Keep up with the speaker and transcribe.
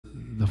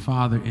the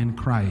Father in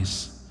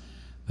Christ,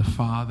 the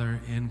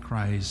Father in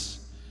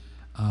Christ,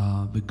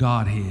 the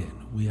Godhead.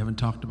 We haven't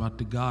talked about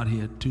the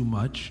Godhead too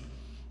much.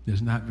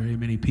 There's not very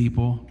many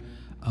people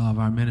of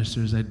our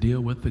ministers that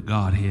deal with the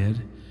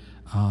Godhead.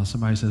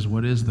 Somebody says,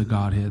 what is the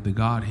Godhead? The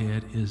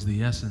Godhead is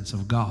the essence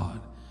of God.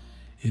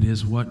 It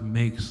is what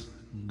makes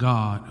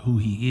God who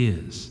he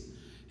is.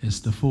 It's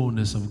the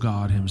fullness of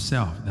God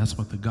himself. That's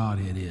what the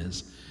Godhead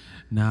is.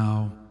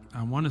 Now,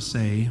 I want to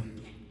say,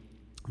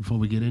 before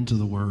we get into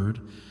the word,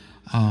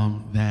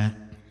 that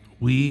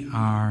we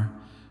are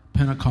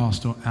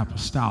Pentecostal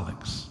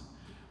apostolics.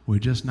 We're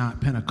just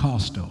not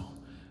Pentecostal.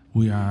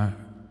 We are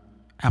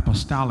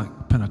apostolic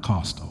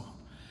Pentecostal.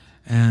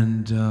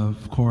 And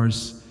of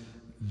course,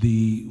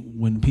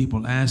 when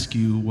people ask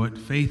you what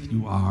faith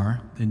you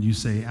are and you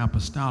say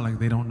apostolic,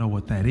 they don't know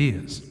what that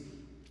is.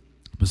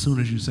 But as soon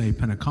as you say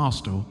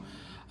Pentecostal,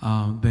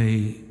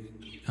 they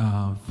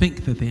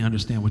think that they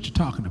understand what you're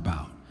talking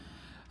about.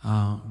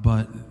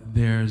 But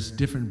there's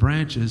different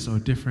branches or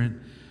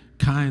different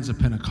kinds of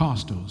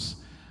Pentecostals.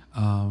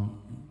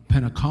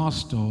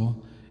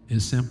 Pentecostal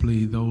is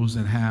simply those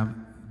that have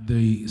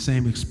the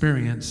same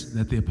experience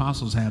that the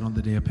apostles had on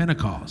the day of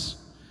Pentecost.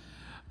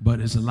 But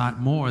it's a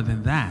lot more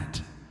than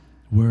that.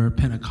 We're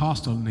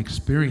Pentecostal in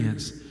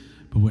experience,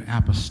 but we're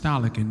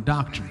apostolic in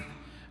doctrine.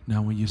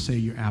 Now, when you say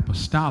you're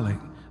apostolic,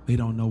 they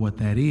don't know what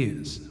that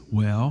is.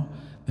 Well,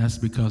 that's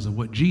because of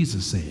what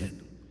Jesus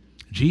said.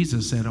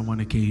 Jesus said on one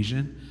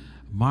occasion,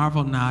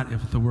 "Marvel not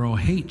if the world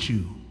hates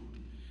you.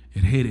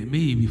 It hated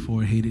me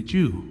before it hated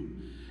you."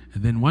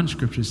 And then one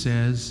scripture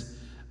says,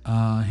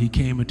 he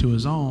came into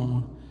his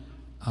own,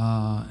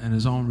 and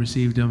his own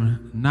received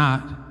him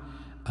not.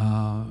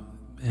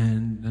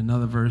 And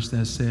another verse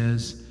that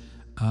says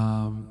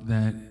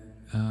that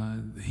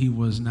he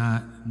was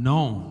not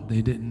known.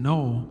 They didn't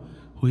know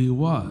who he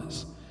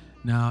was.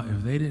 Now,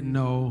 if they didn't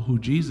know who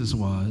Jesus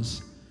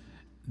was,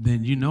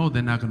 then you know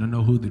they're not going to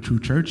know who the true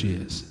church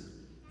is.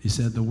 He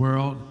said, "The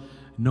world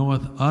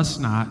knoweth us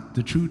not,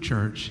 the true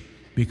church,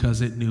 because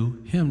it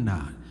knew him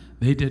not."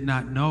 They did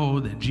not know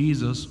that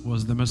Jesus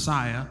was the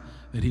Messiah,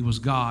 that he was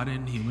God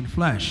in human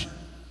flesh.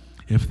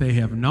 If they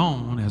have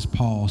known, as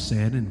Paul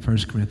said in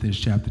 1 Corinthians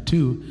chapter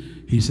 2,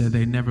 he said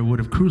they never would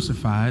have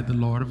crucified the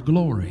Lord of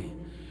glory.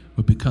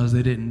 But because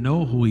they didn't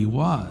know who he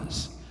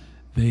was,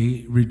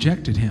 they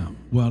rejected him.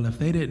 Well, if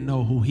they didn't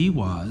know who he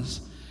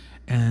was,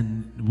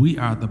 and we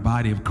are the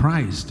body of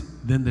Christ,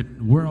 then the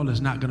world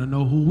is not going to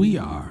know who we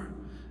are.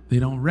 They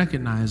don't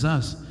recognize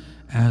us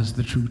as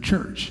the true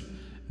church.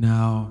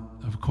 Now,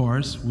 of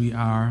course, we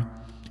are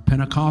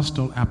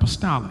Pentecostal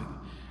apostolic.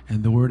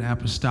 And the word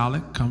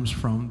apostolic comes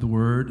from the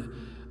word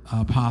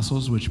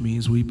apostles, which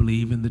means we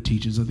believe in the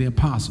teachings of the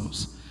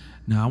apostles.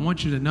 Now, I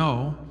want you to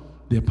know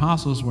the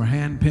apostles were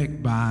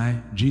handpicked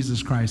by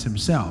Jesus Christ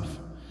himself.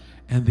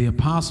 And the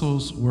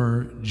apostles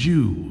were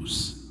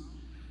Jews.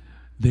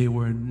 They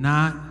were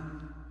not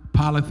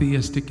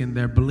polytheistic in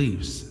their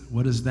beliefs.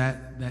 What is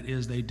that? That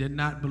is, they did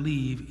not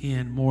believe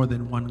in more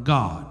than one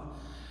God.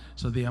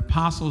 So the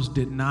apostles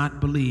did not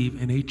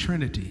believe in a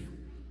Trinity.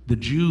 The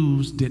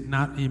Jews did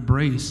not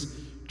embrace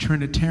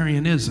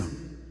Trinitarianism.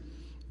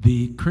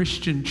 The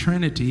Christian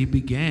Trinity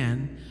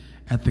began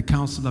at the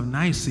Council of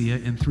Nicaea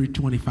in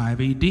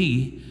 325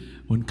 AD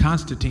when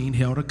Constantine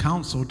held a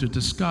council to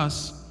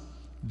discuss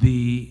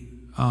the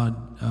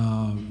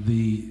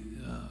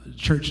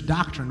church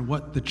doctrine,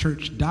 what the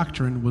church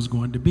doctrine was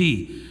going to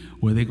be.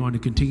 Were they going to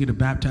continue to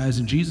baptize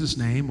in Jesus'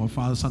 name, or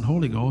Father, Son,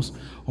 Holy Ghost,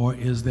 or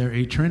is there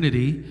a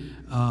Trinity,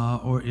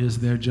 or is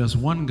there just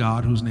one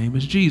God whose name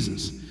is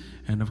Jesus?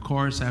 And of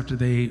course, after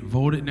they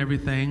voted and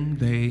everything,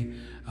 they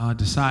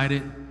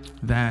decided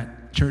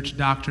that church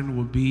doctrine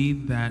would be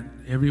that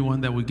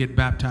everyone that would get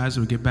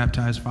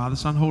baptized Father,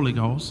 Son, Holy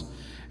Ghost,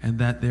 and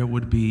that there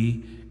would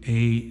be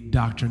a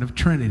doctrine of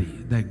Trinity,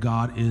 that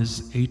God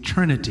is a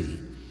Trinity.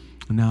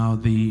 Now,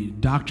 the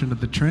doctrine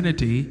of the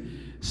Trinity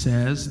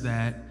says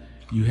that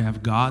you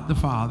have God the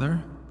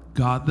Father,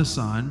 God the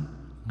Son,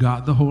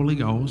 God the Holy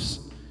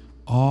Ghost,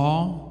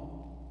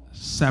 all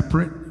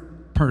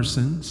separate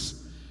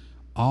persons,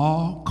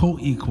 all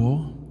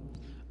co-equal,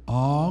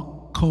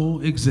 all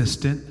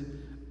co-existent,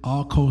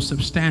 all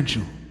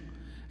co-substantial.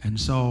 And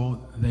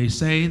so they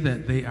say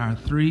that they are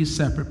three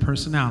separate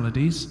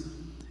personalities,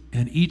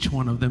 and each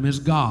one of them is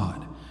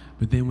God.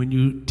 But then when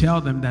you tell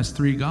them that's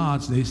three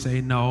gods, they say,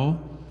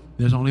 no,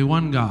 there's only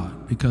one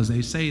God, because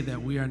they say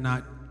that we are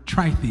not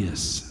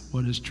tritheists.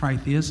 What is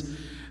tritheist?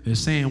 They're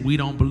saying we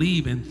don't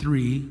believe in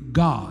three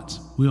gods.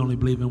 We only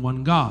believe in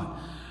one God.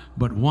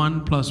 But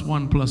 1 +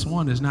 1 +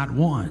 1 is not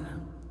 1.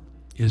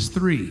 It's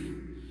 3.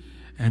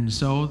 And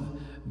so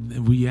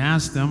we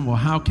ask them, well,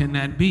 how can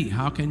that be?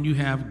 How can you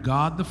have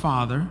God the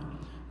Father,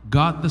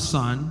 God the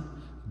Son,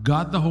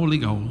 God the Holy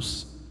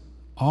Ghost,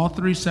 all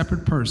three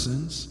separate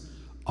persons,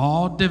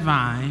 all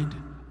divine,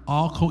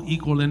 all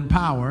co-equal in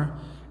power,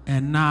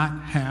 and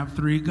not have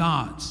three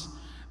gods?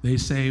 They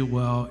say,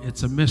 well,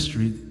 it's a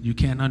mystery. You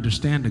can't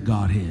understand the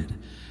Godhead.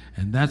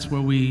 And that's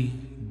where we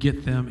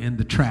get them in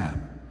the trap.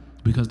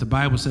 because the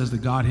Bible says the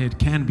Godhead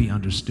can be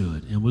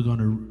understood, and we're going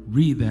to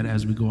read that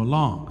as we go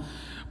along.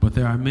 But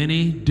there are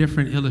many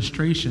different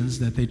illustrations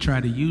that they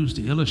try to use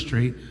to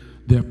illustrate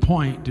their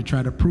point, to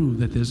try to prove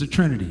that there's a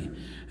Trinity.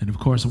 And of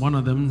course, one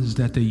of them is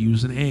that they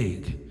use an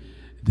egg.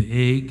 The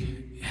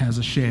egg has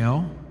a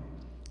shell,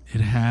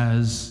 it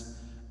has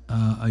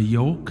a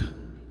yolk,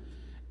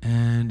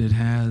 and it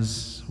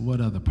has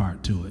what other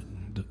part to it?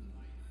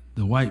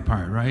 The white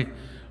part, right?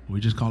 We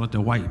just call it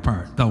the white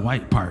part. The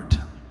white part.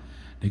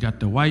 They got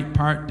the white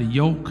part, the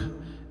yolk,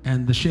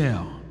 and the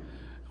shell.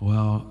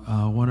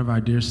 Well, one of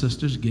our dear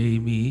sisters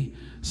gave me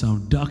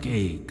some duck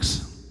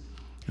eggs,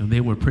 and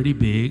they were pretty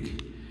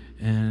big.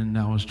 And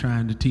I was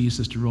trying to tease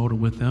Sister Rader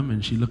with them,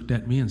 and she looked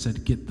at me and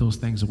said, "Get those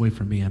things away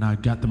from me." And I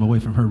got them away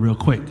from her real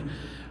quick,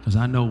 because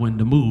I know when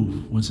to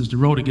move. When Sister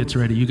Rader gets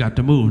ready, you got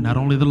to move. Not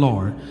only the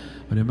Lord,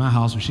 but in my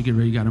house, when she get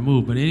ready, you got to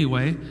move. But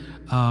anyway,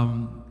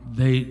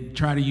 they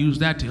try to use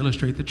that to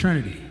illustrate the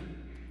Trinity.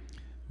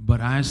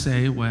 But I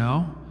say,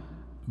 well,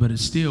 but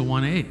it's still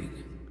one egg.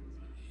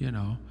 You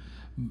know,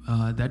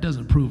 that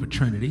doesn't prove a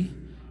Trinity.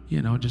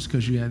 You know, just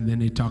because and then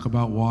they talk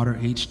about water,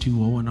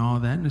 H2O, and all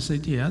that, and they say,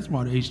 yeah, that's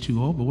water,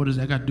 H2O, but what does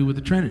that got to do with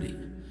the Trinity?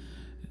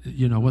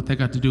 You know, what that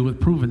got to do with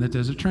proving that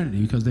there's a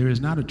Trinity, because there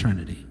is not a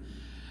Trinity.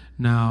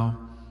 Now,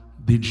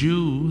 the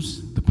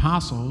Jews, the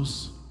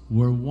apostles,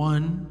 were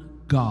one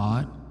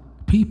God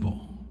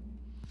people.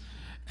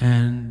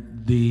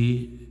 And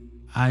the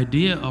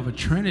idea of a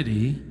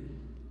Trinity,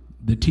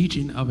 the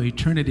teaching of a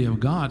Trinity of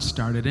God,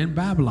 started in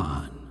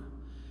Babylon.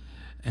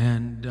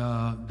 And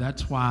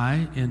that's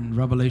why in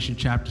Revelation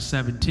chapter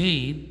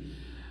 17,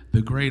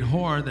 the great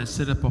whore that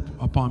sitteth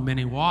upon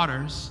many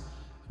waters,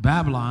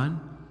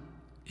 Babylon,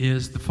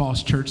 is the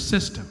false church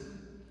system.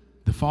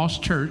 The false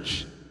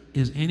church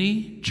is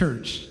any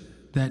church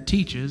that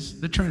teaches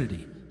the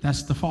Trinity.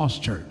 That's the false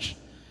church.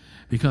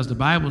 Because the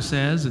Bible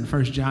says in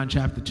 1 John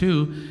chapter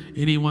 2,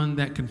 anyone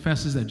that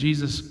confesses that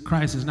Jesus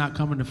Christ is not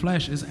come in the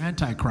flesh is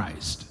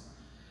Antichrist.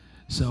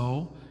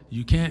 So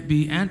you can't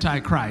be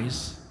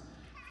Antichrist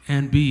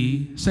and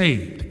be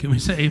saved. Can we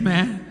say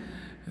amen?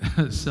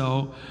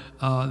 So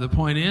the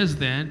point is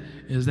then,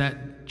 is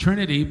that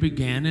Trinity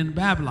began in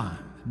Babylon.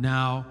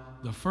 Now,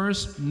 the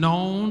first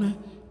known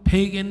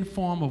pagan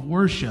form of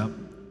worship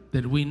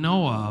that we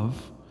know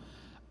of,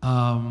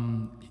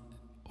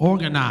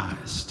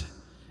 organized,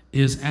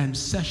 is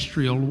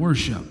ancestral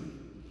worship.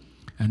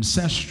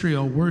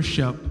 Ancestral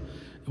worship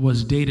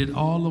was dated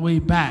all the way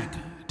back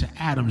to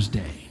Adam's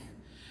day.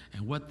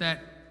 And what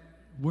that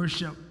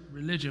worship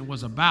religion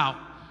was about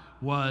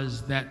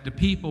was that the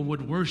people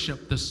would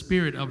worship the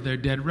spirit of their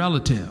dead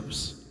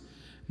relatives.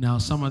 Now,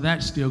 some of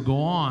that still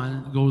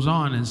goes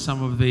on in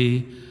some of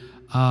the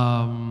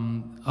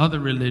other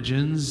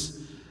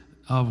religions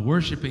of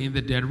worshiping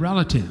the dead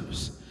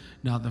relatives.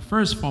 Now, the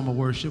first form of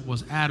worship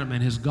was Adam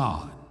and his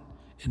God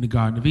in the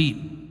Garden of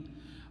Eden.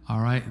 All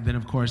right, and then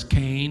of course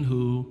Cain,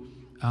 who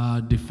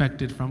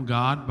defected from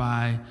God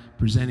by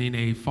presenting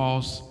a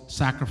false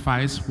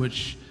sacrifice,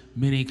 which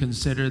many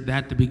considered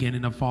that the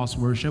beginning of false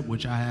worship,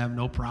 which I have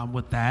no problem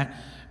with that,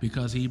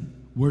 because he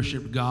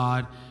worshiped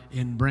God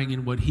in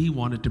bringing what he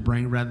wanted to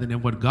bring rather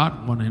than what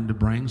God wanted him to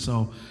bring.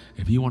 So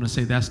if you want to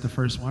say that's the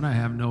first one, I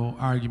have no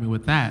argument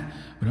with that.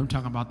 But I'm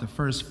talking about the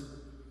first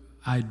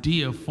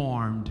idea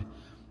formed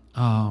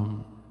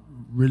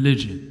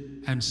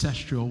religion,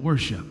 ancestral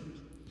worship.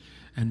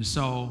 And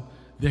so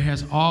there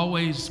has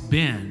always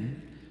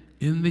been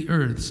in the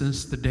earth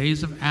since the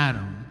days of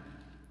Adam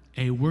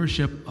a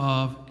worship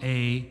of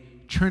a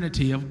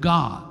trinity of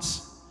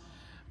gods.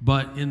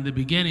 But in the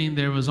beginning,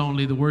 there was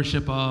only the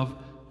worship of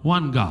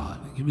one God.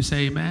 Can we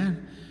say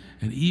amen?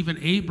 And even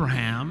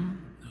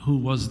Abraham, who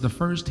was the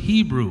first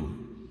Hebrew,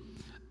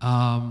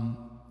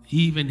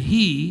 even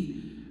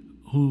he,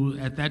 who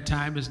at that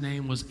time his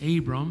name was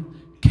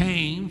Abram,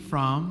 came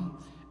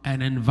from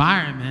an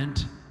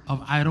environment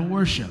of idol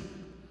worship.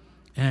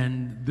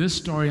 And this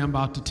story I'm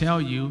about to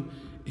tell you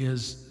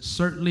is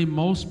certainly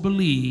most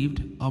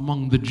believed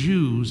among the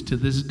Jews to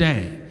this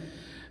day,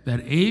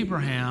 that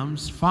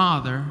Abraham's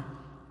father,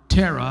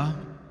 Terah,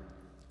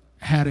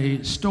 had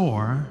a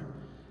store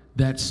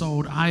that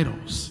sold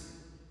idols.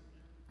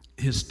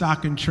 His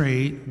stock and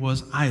trade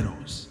was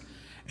idols.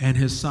 And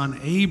his son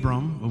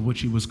Abram, of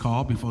which he was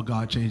called before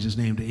God changed his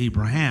name to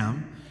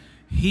Abraham,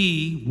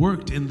 he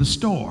worked in the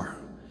store,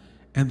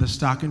 and the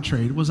stock and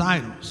trade was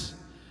idols.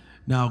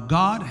 Now,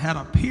 God had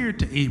appeared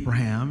to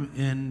Abraham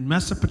in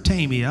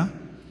Mesopotamia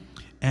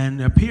and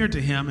appeared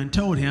to him and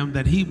told him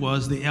that he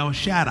was the El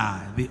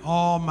Shaddai, the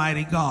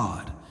Almighty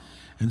God.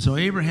 And so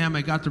Abraham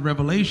had got the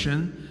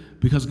revelation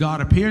because God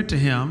appeared to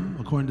him,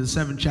 according to the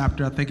 7th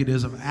chapter, I think it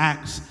is, of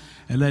Acts,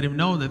 and let him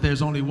know that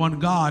there's only one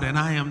God, and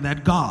I am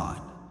that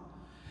God.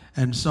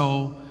 And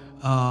so,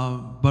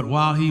 but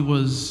while he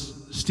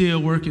was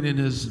still working in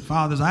his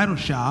father's idol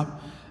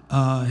shop,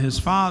 his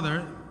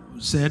father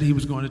said he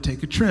was going to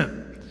take a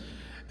trip,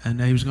 and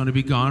that he was going to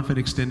be gone for an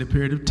extended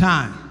period of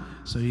time.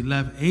 So he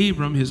left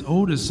Abram, his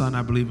oldest son,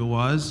 I believe it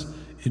was,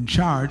 in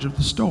charge of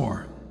the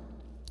store.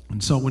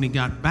 And so when he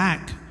got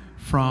back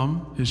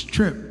from his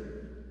trip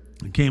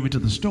and came into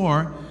the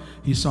store,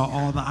 he saw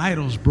all the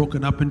idols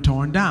broken up and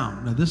torn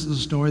down. Now, this is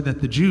a story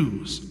that the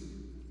Jews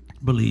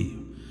believe.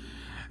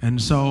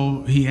 And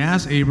so he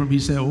asked Abram, he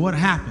said, well, what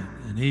happened?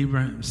 And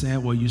Abraham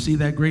said, well, you see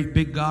that great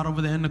big God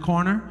over there in the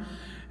corner?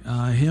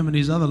 Him and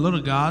these other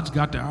little gods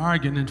got to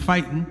arguing and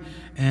fighting,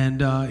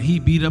 and he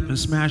beat up and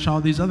smashed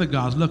all these other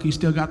gods. Look, he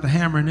still got the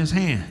hammer in his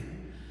hand.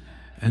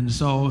 And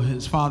so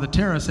his father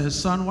Terah says,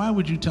 son, why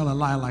would you tell a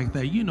lie like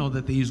that? You know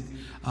that these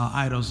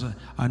idols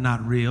are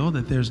not real,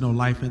 that there's no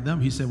life in them.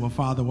 He said, well,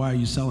 Father, why are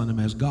you selling them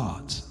as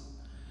gods?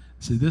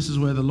 See, this is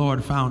where the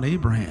Lord found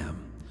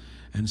Abraham.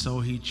 And so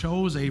he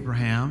chose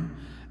Abraham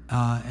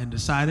and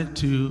decided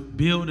to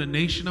build a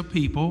nation of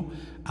people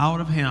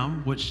out of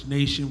him, which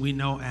nation we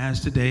know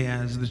as today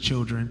as the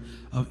children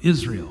of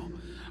Israel.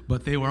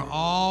 But they were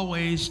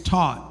always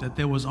taught that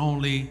there was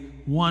only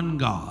one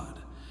God.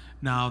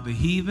 Now, the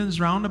heathens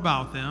round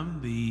about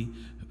them, the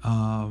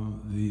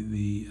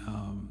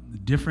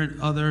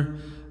different other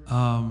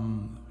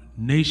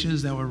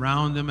nations that were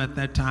around them at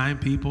that time,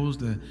 peoples,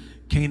 the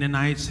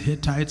Canaanites,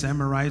 Hittites,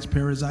 Amorites,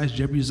 Perizzites,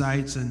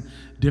 Jebusites, and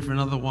different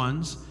other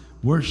ones,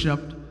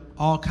 worshipped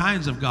all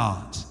kinds of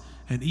gods.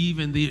 And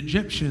even the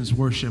Egyptians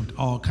worshipped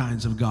all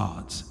kinds of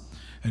gods.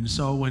 And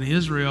so when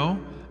Israel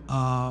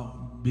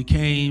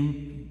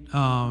became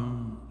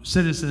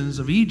citizens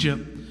of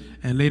Egypt,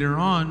 and later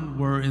on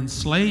were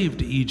enslaved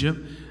to Egypt,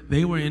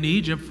 they were in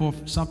Egypt for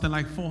something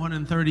like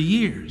 430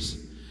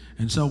 years.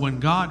 And so when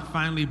God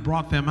finally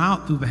brought them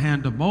out through the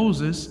hand of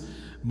Moses,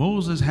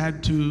 Moses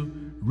had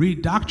to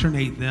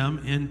redoctrinate them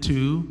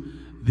into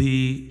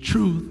the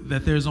truth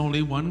that there's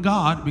only one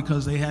God,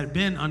 because they had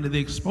been under the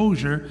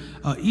exposure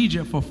of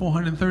Egypt for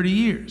 430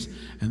 years.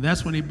 And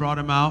that's when he brought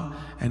them out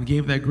and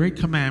gave that great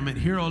commandment,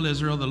 hear, O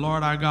Israel, the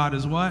Lord our God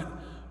is what?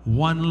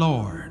 One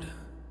Lord,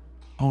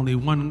 only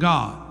one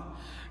God.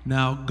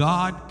 Now,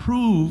 God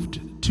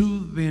proved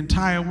to the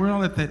entire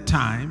world at that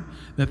time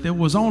that there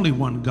was only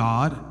one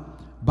God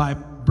by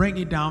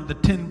bringing down the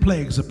 10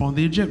 plagues upon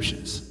the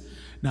Egyptians.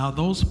 Now,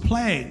 those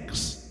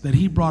plagues that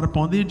he brought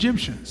upon the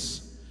Egyptians,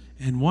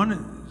 in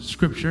one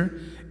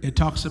scripture, it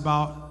talks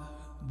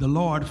about the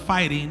Lord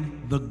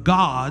fighting the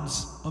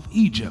gods of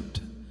Egypt.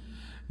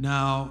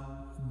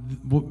 Now,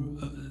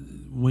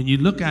 when you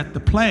look at the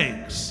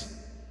plagues,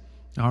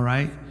 all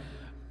right,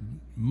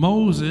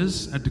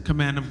 Moses, at the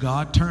command of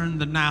God,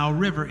 turned the Nile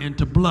River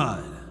into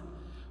blood.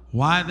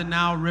 Why the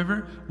Nile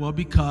River? Well,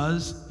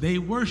 because they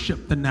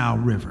worshiped the Nile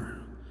River.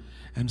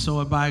 And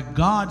so by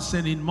God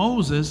sending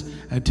Moses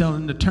and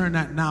telling him to turn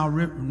that Nile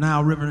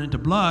River into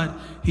blood,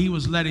 he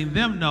was letting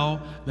them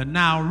know the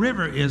Nile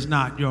River is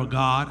not your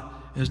God,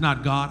 is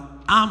not God.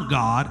 I'm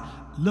God.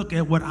 Look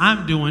at what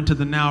I'm doing to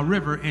the Nile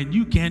River, and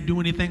you can't do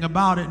anything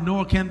about it,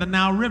 nor can the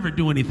Nile River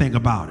do anything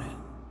about it.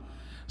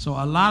 So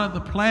a lot of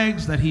the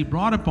plagues that he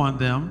brought upon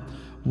them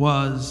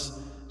was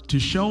to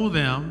show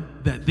them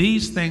that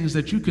these things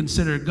that you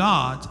consider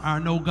gods are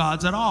no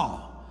gods at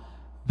all,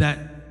 that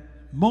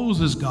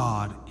Moses'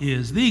 God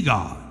is the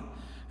God.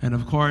 And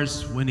of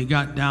course, when he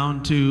got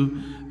down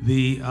to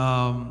the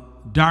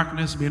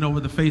darkness being over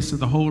the face of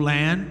the whole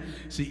land,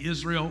 see,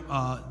 Israel,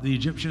 the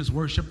Egyptians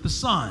worshiped the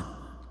sun.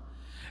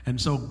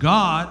 And so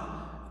God,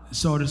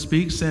 so to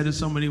speak, said in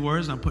so many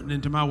words, I'm putting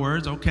into my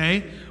words,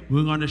 okay,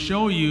 we're going to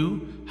show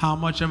you how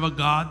much of a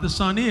God the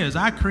sun is.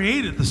 I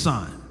created the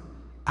sun.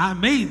 I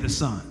made the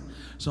sun.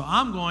 So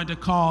I'm going to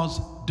cause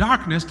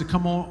darkness to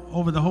come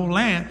over the whole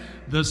land.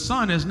 The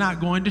sun is not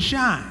going to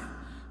shine.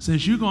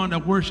 Since you're going to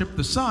worship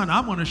the sun,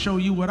 I'm going to show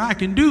you what I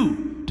can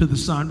do to the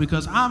sun,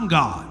 because I'm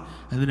God.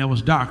 And then there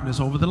was darkness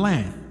over the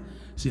land.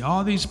 See,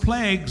 all these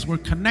plagues were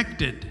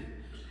connected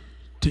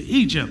to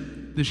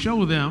Egypt to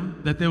show them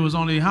that there was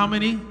only how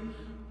many?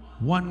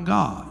 One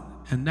God,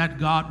 and that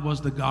God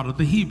was the God of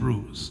the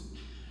Hebrews.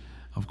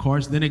 Of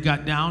course, then it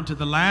got down to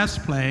the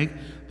last plague,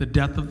 the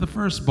death of the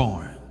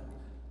firstborn.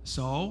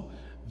 So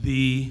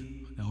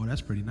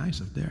that's pretty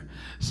nice up there.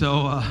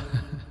 So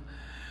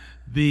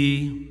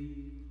the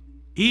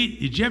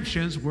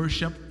Egyptians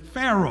worshiped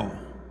Pharaoh.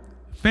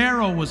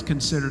 Pharaoh was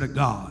considered a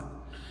god.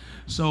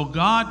 So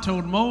God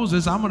told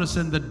Moses, I'm going to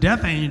send the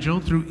death angel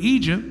through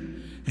Egypt,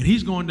 and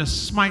he's going to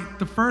smite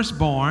the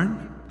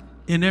firstborn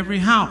in every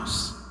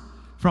house,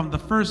 from the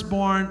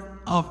firstborn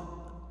of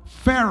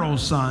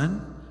Pharaoh's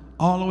son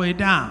all the way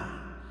down.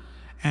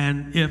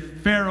 And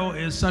if Pharaoh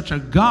is such a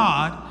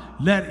god,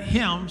 let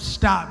him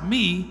stop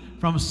me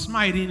from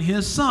smiting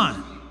his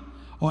son.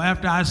 Or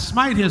after I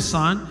smite his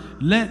son,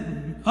 let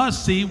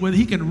us see whether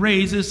he can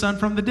raise his son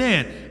from the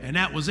dead. And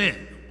that was it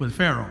with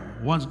Pharaoh.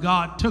 Once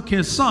God took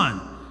his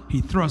son,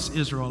 he thrust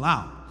Israel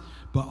out.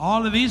 But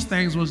all of these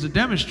things was to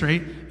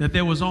demonstrate that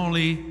there was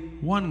only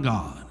one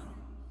God.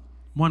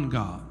 One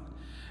God.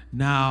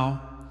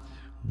 Now,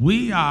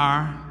 we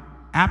are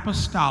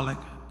apostolic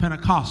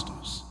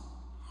Pentecostals,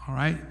 all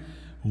right?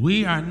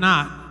 We are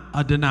not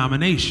a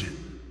denomination.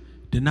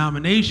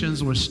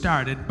 Denominations were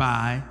started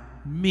by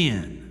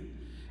men.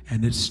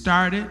 And it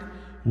started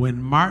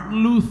when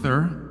Martin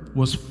Luther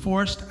was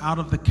forced out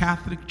of the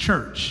Catholic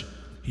Church.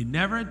 He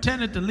never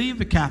intended to leave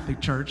the Catholic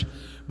Church,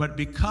 but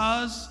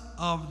because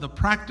of the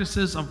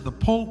practices of the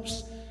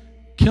popes,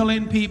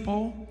 killing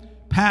people,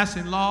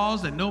 passing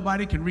laws that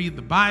nobody can read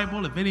the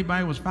Bible. If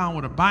anybody was found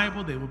with a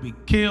Bible, they would be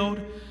killed,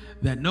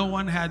 that no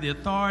one had the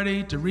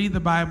authority to read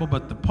the Bible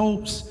but the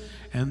popes,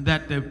 and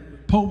that the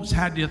popes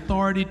had the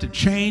authority to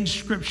change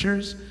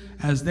scriptures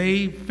as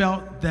they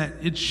felt that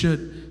it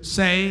should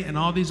say, and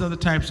all these other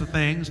types of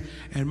things.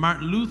 And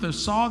Martin Luther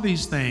saw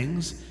these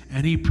things,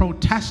 and he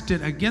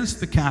protested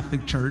against the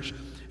Catholic Church,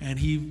 and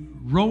he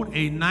wrote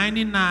a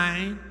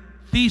 99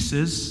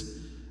 thesis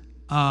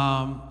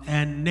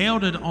and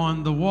nailed it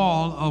on the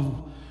wall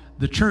of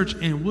the church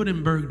in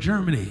Wittenberg,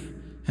 Germany.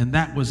 And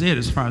that was it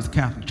as far as the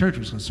Catholic Church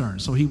was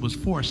concerned. So he was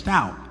forced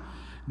out.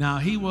 Now,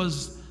 he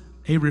was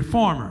a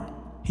reformer.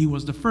 He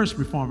was the first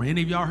reformer.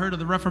 Any of y'all heard of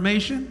the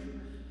Reformation?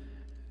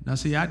 Now,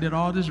 see, I did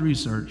all this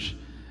research.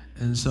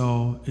 And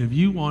so if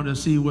you want to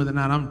see whether or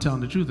not I'm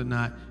telling the truth or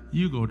not,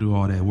 you go do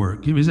all that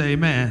work. Give me say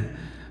amen.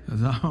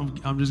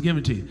 I'm just giving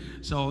it to you.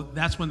 So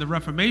that's when the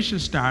Reformation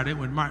started,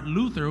 when Martin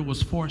Luther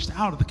was forced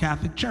out of the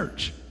Catholic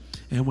Church.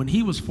 And when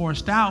he was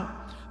forced out,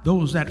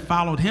 those that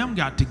followed him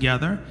got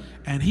together,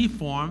 and he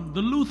formed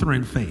the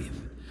Lutheran faith.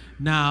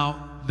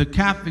 Now, the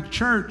Catholic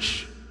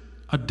Church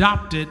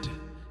adopted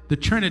the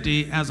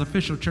Trinity as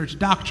official church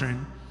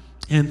doctrine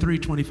in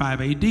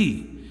 325 AD.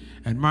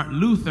 And Martin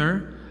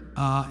Luther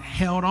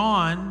held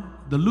on,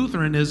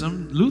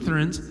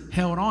 Lutherans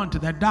held on to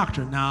that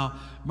doctrine. Now,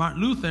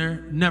 Martin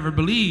Luther never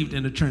believed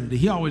in the Trinity.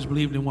 He always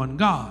believed in one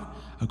God,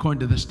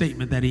 according to the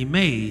statement that he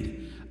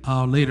made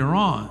later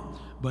on.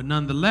 But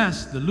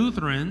nonetheless, the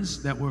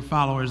Lutherans that were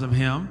followers of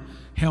him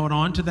held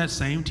on to that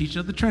same teaching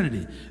of the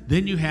Trinity.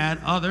 Then you had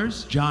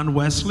others, John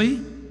Wesley,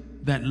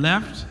 that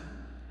left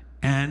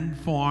and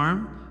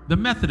formed the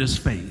Methodist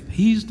faith.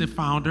 He's the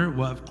founder.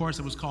 Well, of course,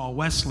 it was called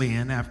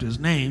Wesleyan after his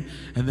name,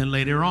 and then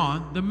later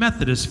on, the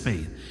Methodist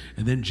faith.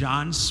 And then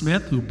John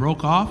Smith, who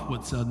broke off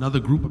with another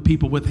group of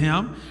people with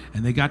him,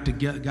 and they got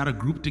a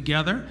group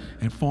together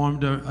and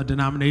formed a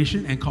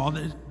denomination and called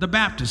it the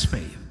Baptist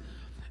faith.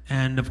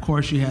 And of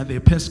course, you had the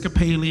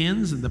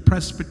Episcopalians and the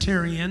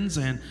Presbyterians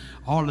and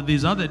all of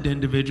these other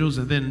individuals.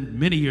 And then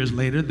many years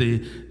later,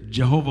 the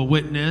Jehovah's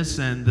Witness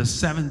and the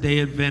Seventh-day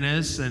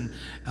Adventists and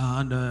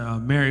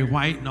Mary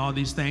White and all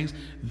these things.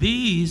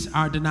 These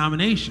are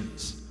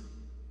denominations.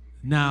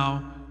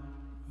 Now,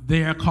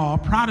 they are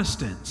called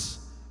Protestants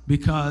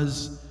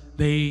because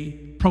they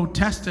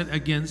protested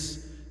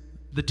against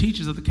the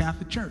teachings of the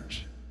Catholic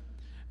Church.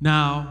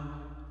 Now,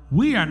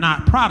 we are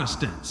not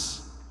Protestants.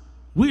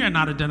 We are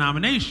not a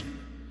denomination.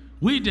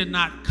 We did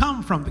not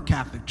come from the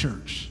Catholic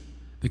Church.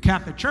 The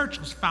Catholic Church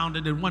was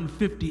founded in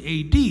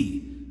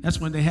 150 AD.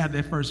 That's when they had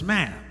their first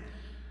man.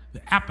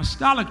 The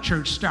Apostolic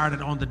Church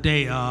started on the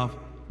day of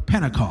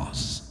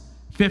Pentecost,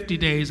 50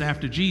 days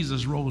after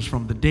Jesus rose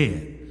from the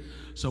dead.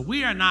 So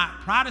we are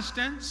not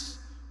Protestants.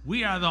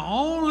 We are the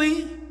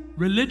only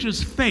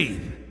religious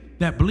faith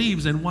that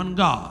believes in one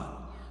God.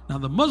 Now,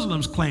 the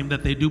Muslims claim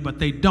that they do, but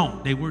they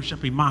don't. They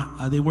worship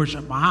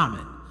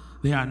Muhammad.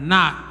 They are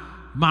not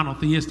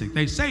monotheistic.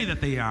 They say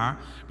that they are,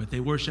 but they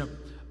worship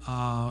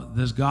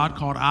this God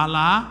called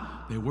Allah.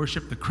 They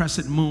worship the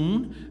crescent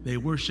moon. They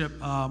worship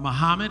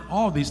Muhammad,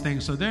 all these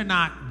things. So they're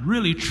not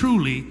really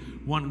truly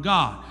one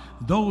God.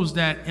 Those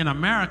that in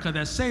America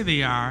that say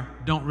they are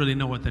don't really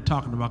know what they're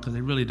talking about, because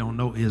they really don't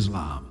know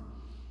Islam.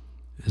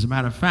 As a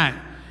matter of fact,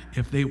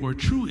 if they were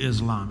true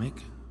Islamic,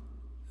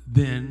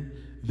 then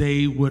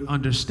they would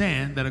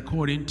understand that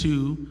according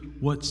to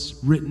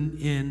what's written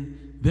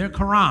in their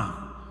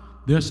Quran,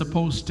 they're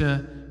supposed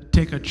to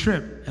take a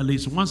trip at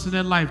least once in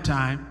their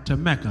lifetime to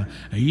Mecca.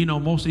 And you know,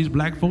 most of these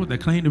black folk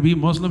that claim to be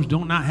Muslims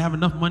do not have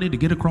enough money to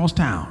get across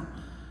town,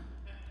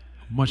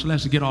 much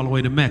less to get all the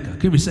way to Mecca.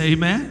 Can we say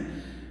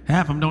amen?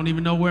 Half of them don't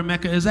even know where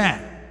Mecca is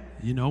at.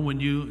 You know,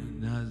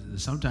 when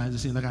sometimes it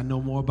seems like I know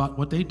more about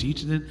what they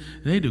teach than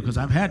they do, because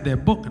I've had their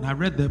book and I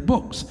read their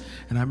books.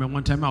 And I remember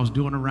one time I was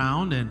doing a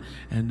round, and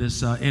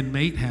this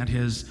inmate had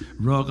his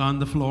rug on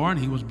the floor, and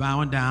he was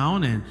bowing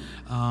down and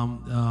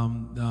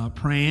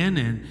praying.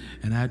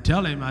 And I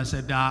tell him, I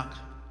said, Doc,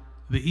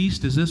 the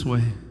east is this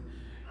way.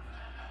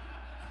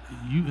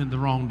 You in the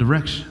wrong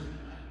direction.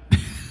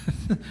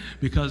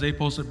 Because they're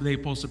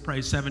supposed to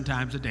pray 7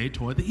 times a day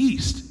toward the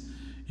east,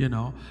 you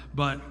know.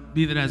 But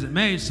be that as it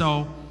may,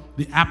 so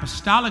the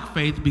apostolic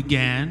faith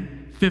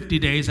began 50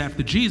 days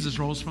after Jesus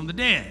rose from the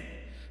dead.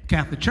 The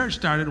Catholic Church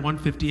started in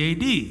 150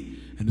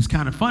 AD. And it's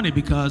kind of funny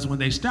because when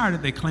they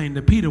started, they claimed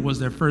that Peter was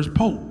their first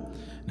pope.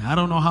 Now, I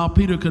don't know how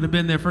Peter could have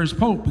been their first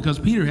pope, because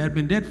Peter had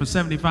been dead for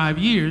 75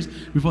 years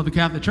before the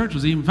Catholic Church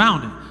was even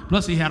founded.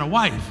 Plus, he had a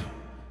wife.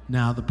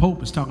 Now, the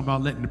pope is talking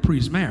about letting the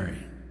priest marry.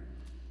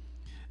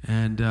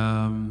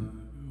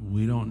 And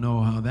we don't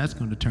know how that's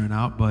going to turn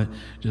out, but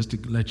just to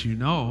let you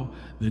know,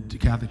 the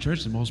Catholic Church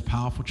is the most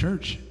powerful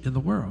church in the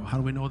world. How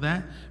do we know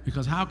that?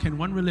 Because how can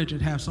one religion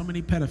have so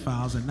many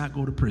pedophiles and not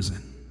go to prison?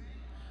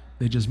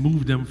 They just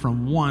moved them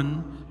from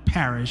one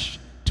parish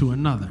to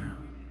another.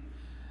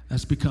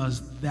 That's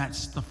because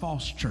that's the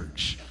false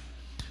church.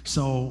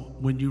 So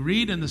when you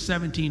read in the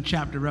 17th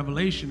chapter of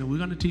Revelation, and we're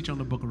going to teach on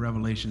the book of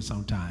Revelation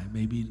sometime,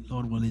 maybe,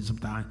 Lord willing,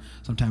 sometime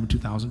in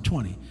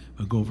 2020.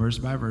 We'll go verse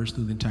by verse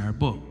through the entire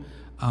book.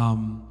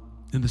 In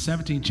the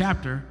 17th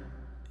chapter,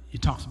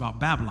 it talks about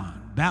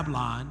Babylon.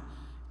 Babylon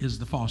is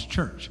the false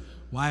church.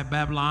 Why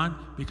Babylon?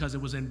 Because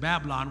it was in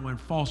Babylon when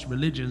false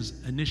religions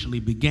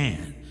initially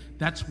began.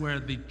 That's where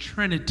the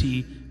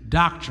Trinity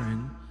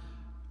doctrine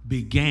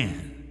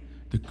began.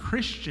 The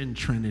Christian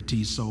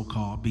Trinity,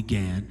 so-called,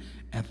 began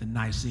at the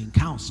Nicene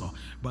Council.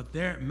 But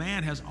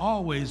man has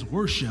always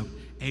worshiped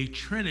a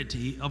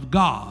trinity of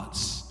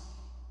gods.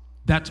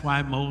 That's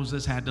why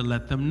Moses had to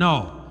let them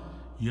know,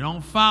 you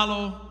don't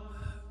follow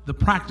the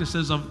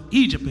practices of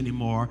Egypt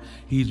anymore.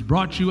 He's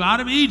brought you out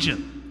of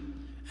Egypt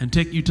and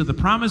take you to the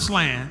promised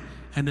land,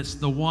 and it's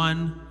the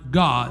one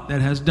God that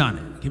has done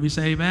it. Can we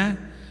say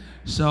amen?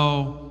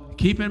 So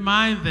keep in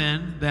mind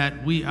then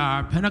that we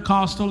are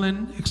Pentecostal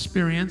in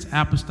experience,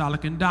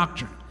 apostolic in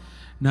doctrine.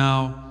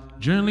 Now,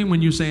 generally,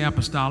 when you say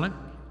apostolic,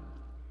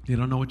 they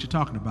don't know what you're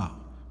talking about.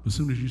 As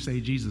soon as you say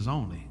Jesus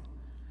only,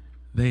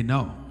 they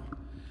know.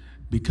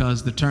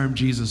 Because the term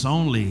Jesus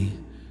only,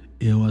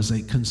 it was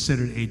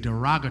considered a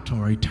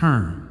derogatory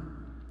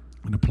term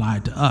and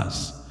applied to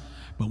us.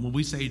 But when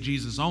we say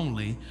Jesus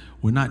only,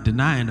 we're not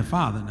denying the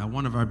Father. Now,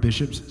 one of our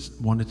bishops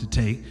wanted to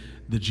take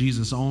the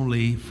Jesus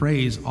only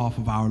phrase off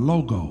of our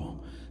logo.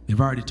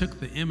 They've already took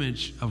the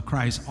image of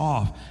Christ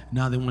off.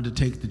 Now they want to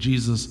take the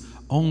Jesus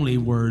only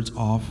words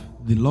off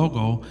the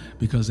logo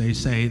because they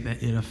say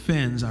that it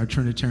offends our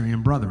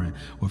Trinitarian brethren.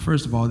 Well,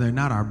 first of all, they're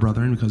not our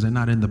brethren because they're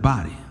not in the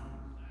body.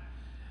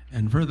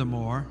 And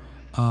furthermore,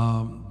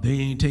 they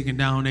ain't taking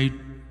down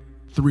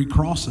 3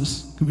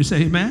 crosses. Can we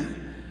say amen?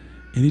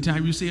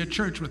 Anytime you see a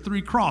church with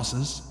 3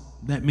 crosses,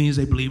 that means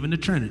they believe in the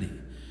Trinity.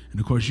 And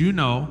of course, you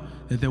know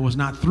that there was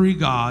not 3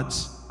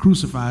 gods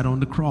crucified on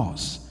the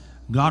cross.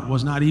 God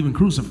was not even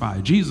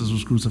crucified. Jesus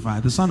was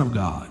crucified, the Son of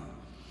God.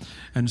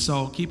 And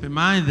so keep in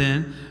mind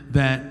then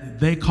that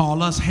they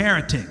call us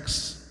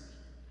heretics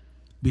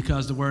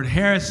because the word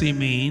heresy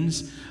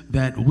means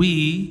that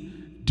we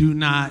do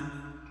not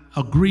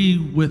agree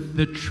with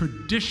the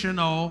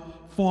traditional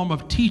form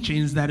of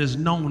teachings that is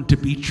known to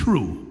be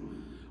true.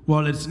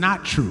 Well, it's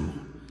not true.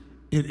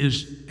 It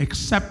is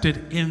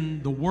accepted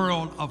in the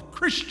world of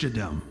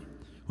Christendom,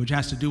 which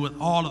has to do with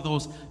all of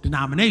those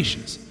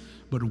denominations.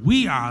 But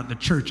we are the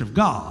church of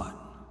God.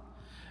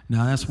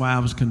 Now, that's why I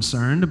was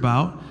concerned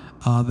about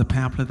the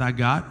pamphlet I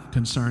got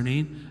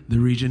concerning the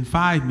Region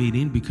 5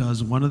 meeting,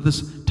 because one of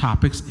the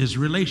topics is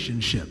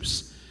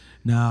relationships.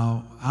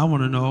 Now, I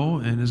want to know,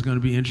 and it's going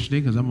to be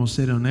interesting because I'm going to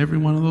sit on every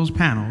one of those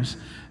panels,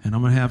 and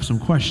I'm going to have some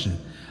questions.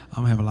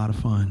 I'm going to have a lot of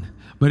fun.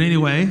 But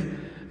anyway,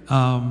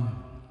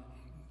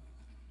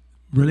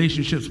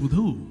 relationships with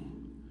who?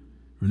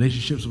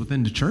 Relationships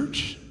within the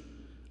church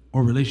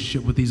or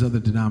relationship with these other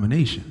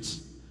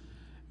denominations?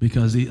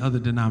 Because the other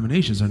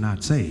denominations are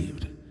not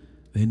saved.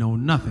 They know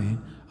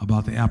nothing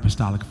about the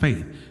apostolic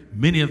faith.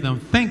 Many of them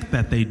think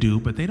that they do,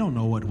 but they don't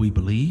know what we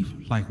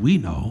believe like we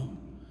know.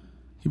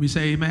 Can we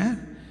say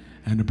amen?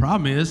 And the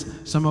problem is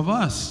some of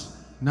us,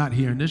 not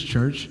here in this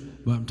church,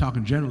 but I'm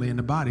talking generally in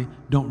the body,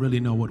 don't really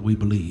know what we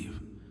believe.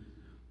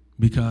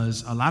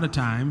 Because a lot of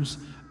times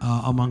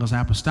among us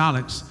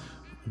apostolics,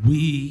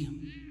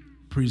 we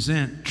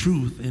present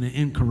truth in an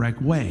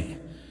incorrect way.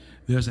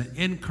 There's an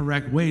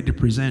incorrect way to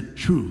present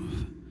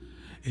truth.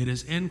 It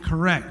is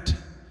incorrect.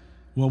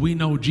 Well, we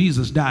know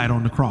Jesus died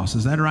on the cross.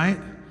 Is that right?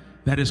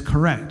 That is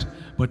correct.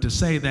 But to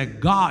say that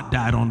God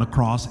died on the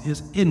cross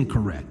is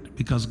incorrect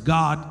because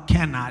God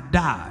cannot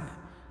die.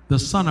 The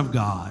Son of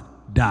God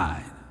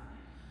died.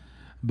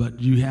 But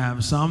you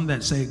have some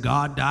that say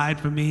God died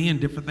for me and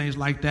different things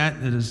like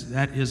that.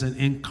 That is an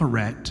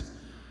incorrect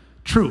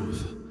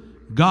truth.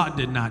 God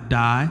did not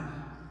die.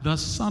 The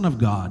Son of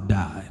God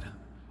died.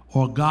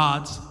 Or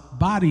God's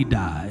body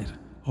died.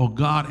 Or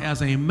God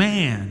as a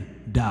man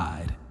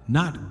died.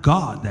 Not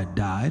God that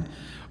died.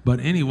 But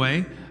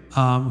anyway,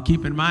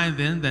 keep in mind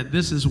then that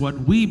this is what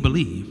we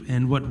believe.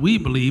 And what we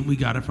believe, we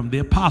got it from the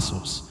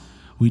apostles.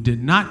 We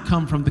did not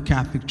come from the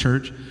Catholic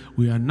Church.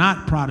 We are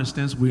not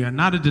Protestants. We are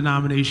not a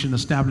denomination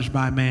established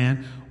by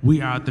man.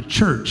 We are the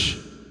church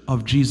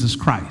of Jesus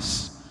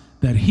Christ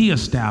that he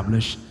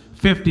established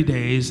 50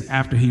 days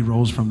after he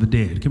rose from the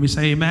dead. Can we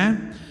say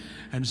amen?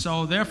 And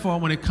so therefore,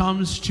 when it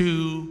comes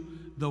to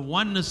the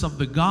oneness of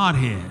the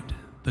Godhead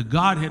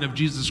of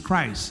Jesus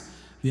Christ,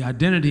 the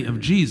identity of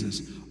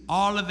Jesus,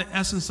 all of the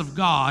essence of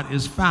God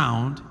is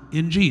found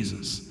in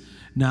Jesus.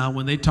 Now,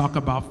 when they talk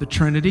about the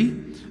Trinity,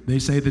 they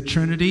say the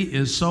Trinity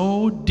is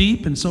so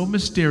deep and so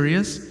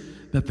mysterious,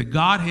 that the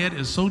Godhead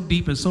is so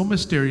deep and so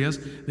mysterious,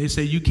 they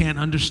say you can't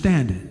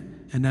understand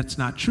it. And that's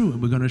not true.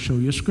 And we're going to show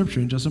you a scripture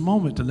in just a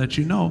moment to let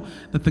you know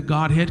that the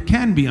Godhead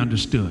can be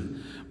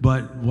understood.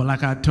 But well,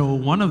 like I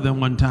told one of them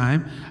one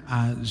time,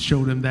 I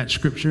showed them that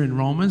scripture in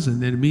Romans,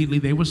 and then immediately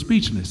they were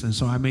speechless. And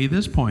so I made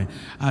this point.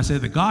 I said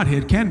the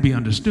Godhead can be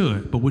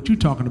understood, but what you're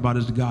talking about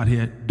is the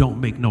Godhead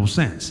don't make no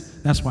sense.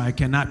 That's why it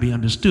cannot be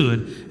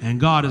understood. And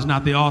God is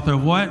not the author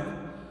of what?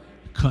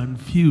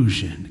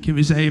 confusion. Can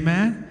we say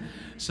amen?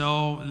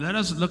 So let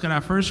us look at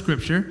our first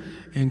scripture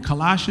in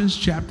Colossians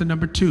chapter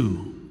number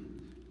 2.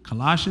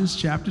 Colossians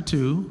chapter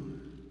 2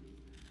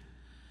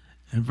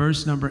 and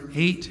verse number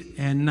 8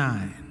 and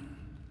 9.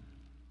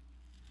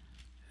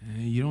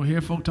 And you don't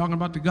hear folk talking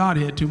about the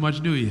Godhead too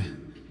much, do you?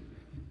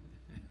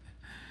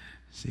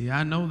 See,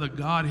 I know the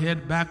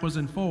Godhead backwards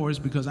and forwards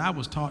because I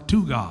was taught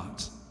two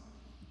gods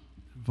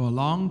for a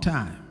long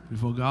time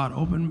before God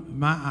opened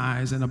my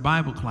eyes in a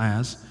Bible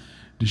class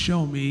to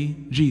show me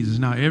Jesus.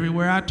 Now,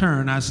 everywhere I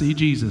turn, I see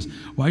Jesus.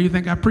 Why do you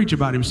think I preach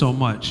about him so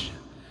much?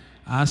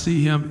 I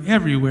see him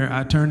everywhere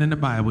I turn in the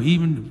Bible.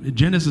 Even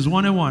Genesis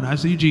 1:1, I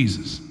see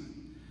Jesus.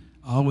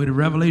 All the way to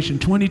Revelation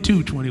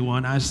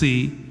 22:21, I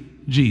see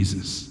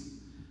Jesus.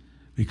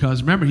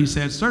 Because remember, he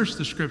said, search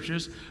the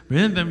scriptures, for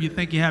in them you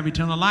think you have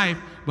eternal life,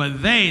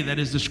 but they, that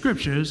is the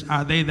scriptures,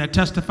 are they that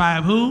testify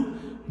of who?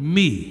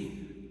 Me.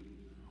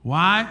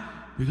 Why?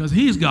 Because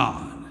he's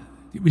God.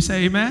 Can we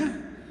say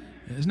amen?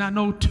 There's not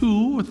no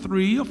 2 or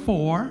 3 or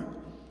 4.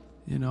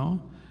 You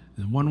know,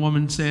 one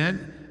woman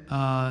said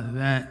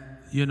that,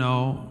 you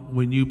know,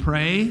 when you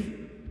pray,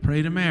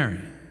 pray to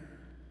Mary.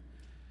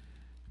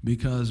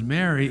 Because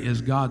Mary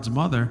is God's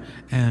mother,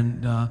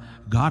 and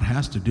God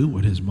has to do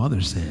what his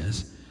mother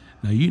says.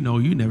 Now, you know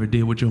you never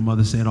did what your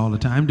mother said all the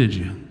time, did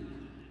you?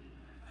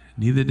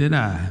 Neither did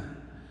I.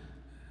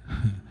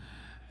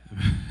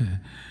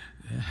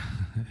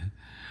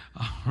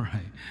 All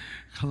right.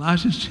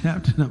 Colossians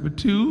chapter number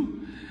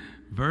 2,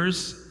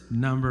 verse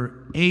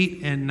number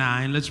 8 and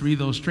 9. Let's read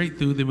those straight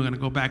through, then we're going to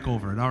go back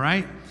over it, all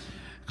right?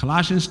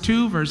 Colossians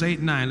 2, verse 8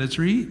 and 9. Let's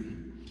read.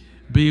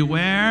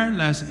 Beware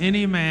lest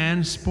any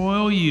man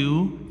spoil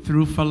you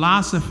through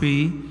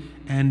philosophy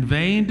and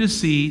vain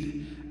deceit,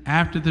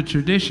 after the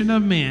tradition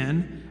of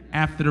men,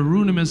 after the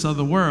rudiments of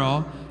the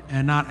world,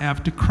 and not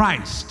after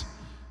Christ.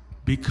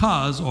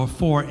 Because, or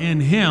for in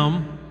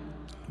him,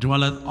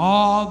 dwelleth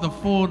all the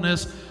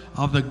fullness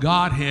of the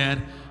Godhead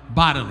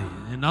bodily.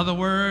 In other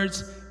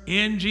words,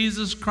 in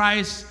Jesus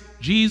Christ,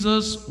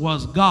 Jesus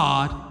was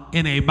God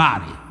in a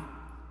body.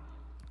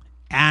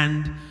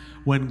 And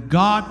when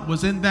God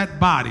was in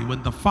that body,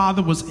 when the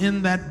Father was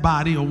in that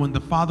body, or when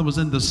the Father was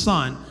in the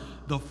Son,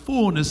 the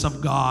fullness of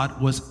God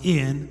was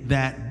in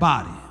that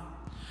body.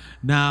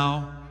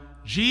 Now,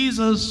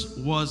 Jesus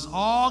was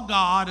all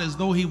God as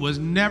though he was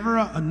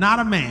not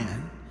a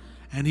man,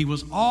 and he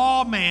was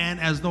all man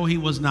as though he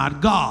was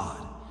not God,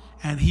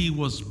 and he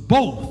was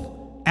both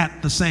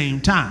at the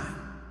same time.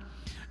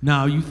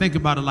 Now, you think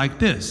about it like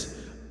this.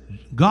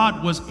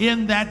 God was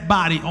in that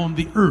body on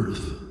the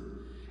earth.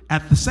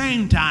 At the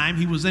same time,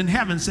 he was in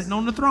heaven sitting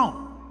on the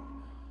throne.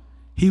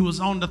 He was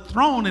on the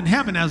throne in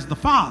heaven as the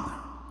Father.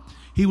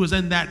 He was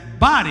in that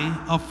body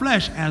of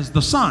flesh as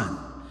the Son,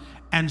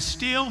 and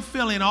still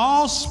filling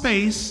all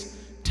space,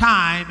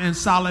 time, and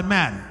solid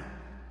matter.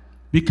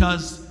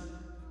 Because,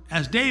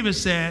 as David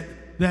said,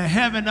 the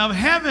heaven of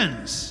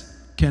heavens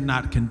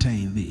cannot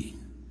contain thee.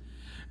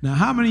 Now,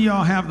 how many of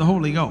y'all have the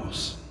Holy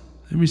Ghost?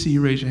 Let me see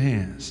you raise your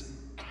hands.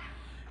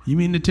 You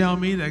mean to tell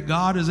me that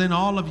God is in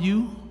all of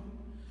you,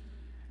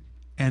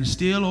 and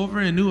still over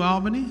in New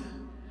Albany,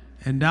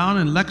 and down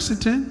in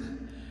Lexington,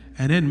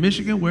 and in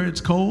Michigan where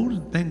it's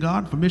cold? Thank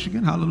God for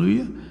Michigan,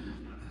 hallelujah.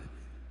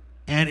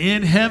 And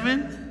in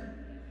heaven,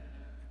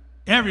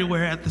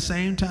 everywhere at the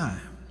same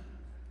time.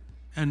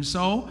 And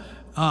so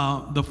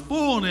the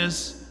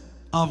fullness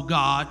of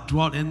God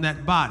dwelt in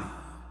that body.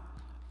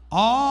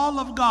 All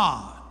of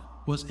God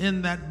was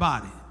in that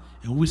body.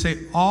 And when we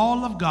say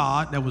all of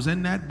God that was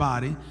in that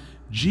body,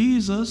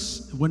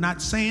 Jesus, we're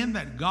not saying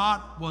that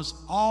God was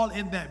all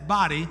in that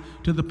body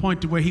to the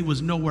point to where he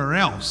was nowhere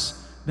else.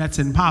 That's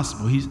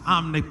impossible. He's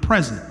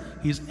omnipresent.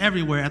 He's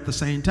everywhere at the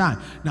same time.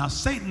 Now,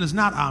 Satan is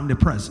not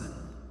omnipresent.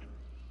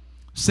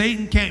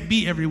 Satan can't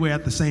be everywhere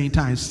at the same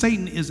time.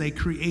 Satan is a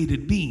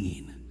created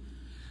being.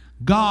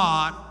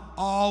 God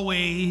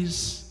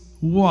always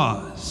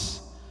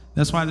was.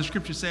 That's why the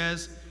scripture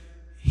says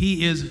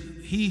he is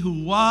he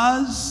who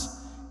was,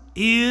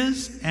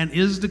 is, and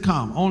is to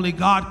come. Only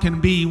God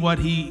can be what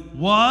he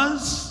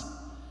was,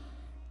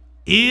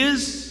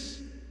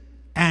 is,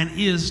 and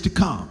is to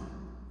come.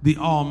 The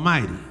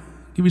Almighty.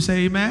 Can we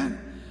say amen?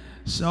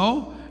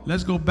 So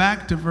let's go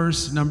back to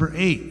verse number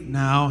 8.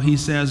 Now he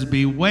says,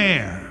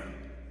 beware.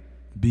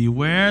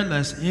 Beware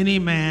lest any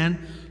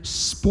man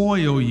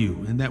spoil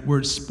you. And that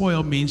word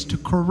spoil means to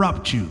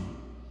corrupt you.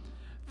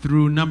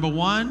 Through number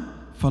 1,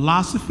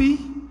 philosophy.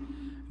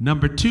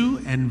 Number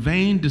 2, and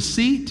vain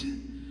deceit.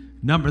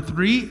 Number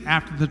 3,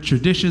 after the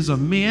traditions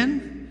of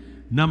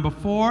men. Number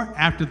 4,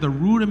 after the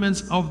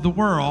rudiments of the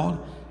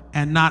world,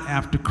 and not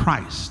after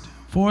Christ.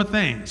 4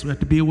 things we have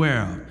to be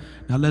aware of.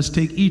 Now let's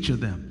take each of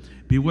them.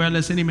 Beware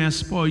lest any man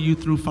spoil you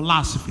through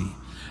philosophy.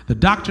 The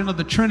doctrine of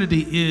the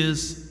Trinity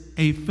is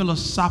a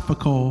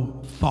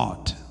philosophical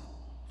thought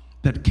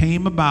that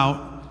came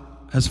about,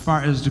 as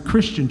far as the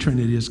Christian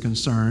Trinity is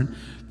concerned,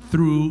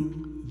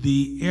 through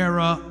the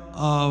era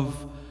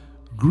of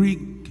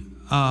Greek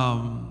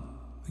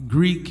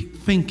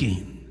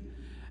thinking.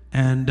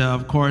 And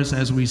of course,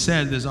 as we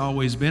said, there's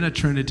always been a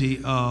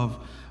trinity of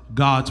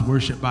gods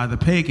worshiped by the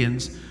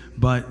pagans,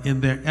 but in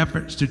their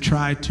efforts to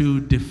try to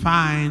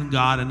define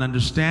God and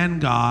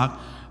understand God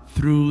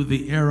through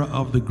the era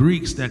of the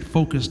Greeks that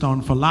focused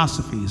on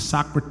philosophy,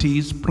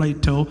 Socrates,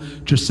 Plato,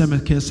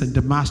 Thrasymachus, and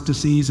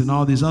Demosthenes, and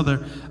all these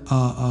other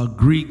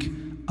Greek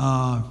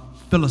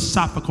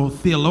philosophical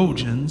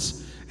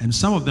theologians, and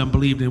some of them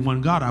believed in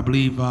one God. I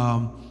believe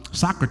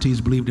Socrates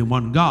believed in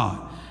one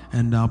God,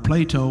 and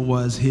Plato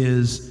was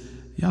his,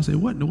 y'all say,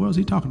 what in the world is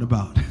he talking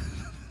about?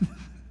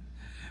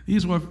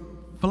 These were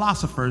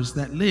philosophers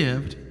that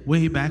lived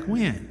way back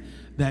when,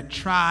 that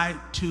tried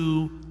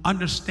to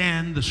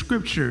understand the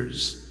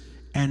scriptures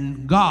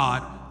and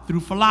God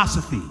through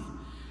philosophy.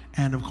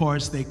 And of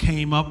course, they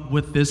came up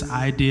with this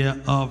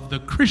idea of the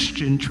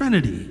Christian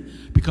Trinity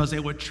because they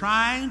were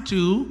trying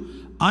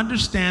to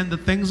understand the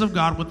things of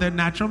God with their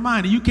natural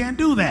mind. And you can't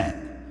do that.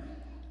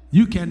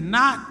 You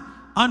cannot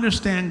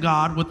understand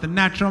God with the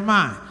natural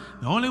mind.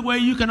 The only way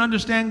you can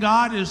understand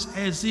God is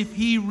as if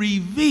he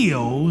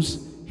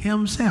reveals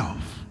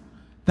himself.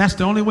 That's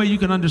the only way you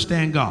can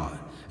understand God.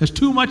 There's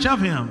too much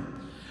of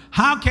him.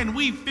 How can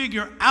we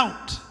figure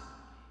out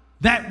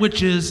that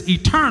which is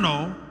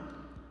eternal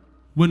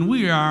when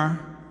we are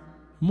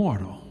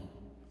mortal?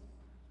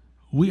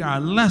 We are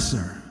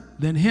lesser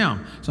than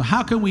him. So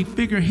how can we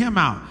figure him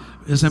out?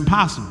 It's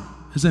impossible.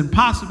 It's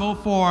impossible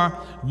for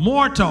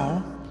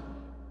mortal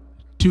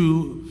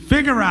to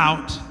figure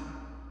out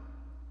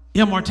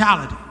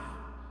immortality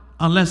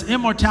unless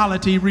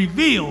immortality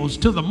reveals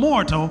to the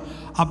mortal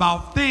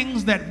about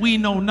things that we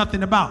know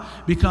nothing about,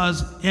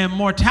 because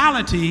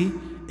immortality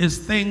is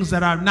things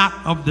that are not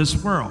of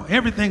this world.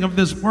 Everything of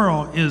this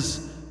world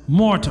is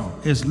mortal,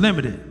 is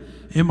limited.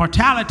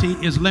 Immortality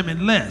is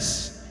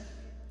limitless.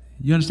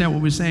 You understand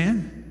what we're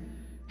saying?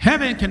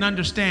 Heaven can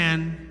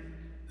understand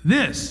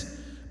this,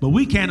 but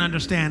we can't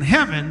understand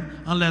heaven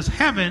unless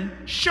heaven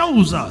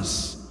shows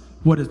us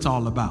what it's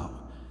all about.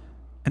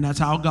 And that's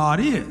how God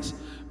is.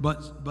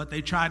 But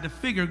they tried to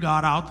figure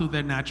God out through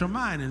their natural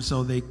mind, and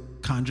so they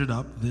conjured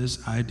up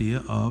this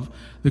idea of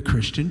the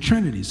Christian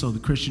Trinity. So the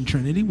Christian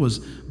Trinity was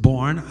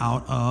born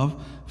out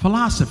of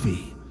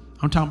philosophy.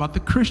 I'm talking about the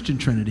Christian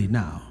Trinity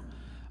now.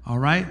 All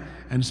right?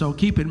 And so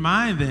keep in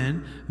mind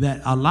then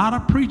that a lot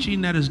of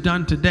preaching that is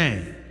done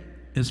today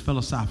is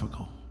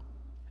philosophical.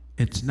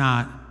 It's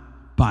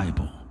not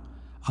Bible.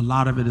 A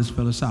lot of it is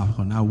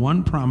philosophical. Now,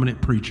 one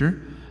prominent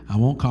preacher, I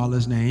won't call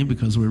his name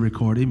because we're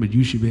recording, but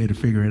you should be able to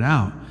figure it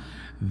out.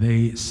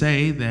 They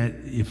say that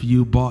if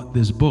you bought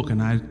this book,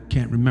 and I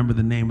can't remember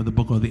the name of the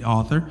book or the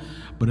author,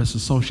 but it's a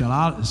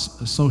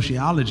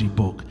sociology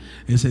book.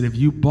 It said if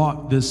you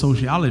bought this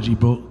sociology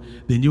book,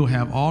 then you'll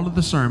have all of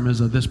the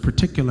sermons of this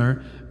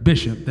particular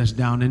bishop that's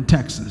down in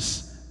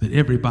Texas that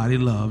everybody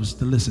loves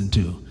to listen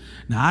to.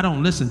 Now, I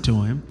don't listen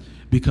to him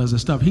because the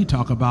stuff he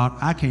talk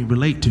about, I can't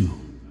relate to.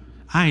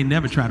 I ain't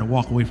never tried to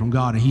walk away from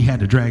God and he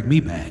had to drag me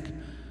back.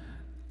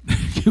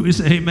 Can we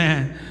say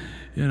amen?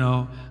 You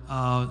know,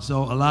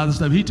 so a lot of the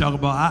stuff he talk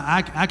about,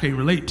 I can't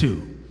relate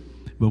to.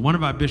 But one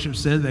of our bishops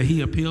said that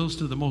he appeals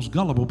to the most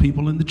gullible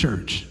people in the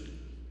church.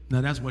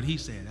 Now, that's what he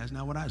said. That's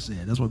not what I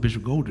said. That's what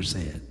Bishop Golder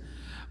said.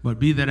 But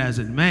be that as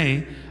it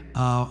may,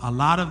 a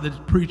lot of the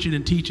preaching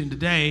and teaching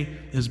today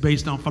is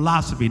based on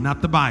philosophy,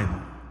 not the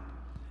Bible.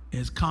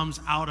 It comes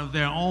out of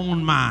their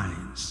own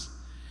minds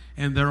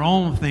and their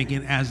own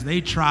thinking as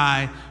they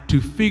try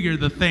to figure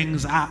the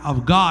things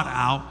of God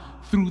out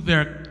through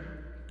their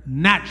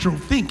natural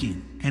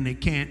thinking. And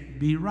it can't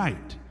be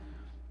right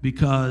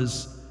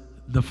because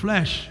the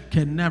flesh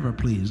can never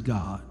please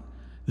God.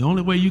 The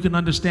only way you can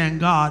understand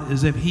God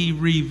is if he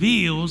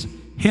reveals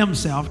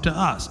himself to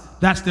us.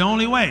 That's the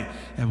only way.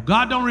 If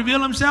God don't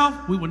reveal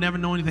himself, we will never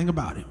know anything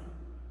about him.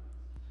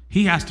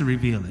 He has to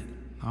reveal it.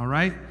 All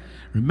right?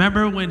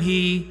 Remember when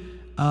he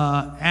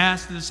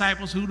asked the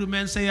disciples, who do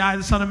men say I,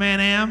 the Son of Man,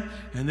 am?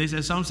 And they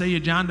said, some say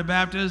you're John the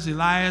Baptist,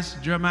 Elias,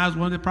 Jeremiah is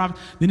one of the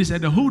prophets. Then he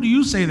said, who do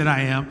you say that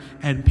I am?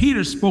 And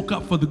Peter spoke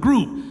up for the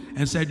group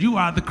and said, you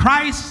are the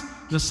Christ,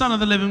 the Son of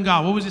the living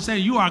God. What was he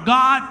saying? You are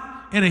God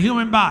in a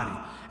human body.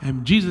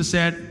 And Jesus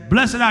said,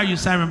 blessed are you,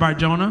 Simon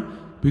Bar-Jonah,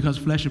 because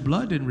flesh and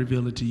blood didn't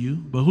reveal it to you.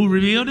 But who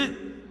revealed it?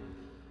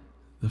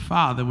 The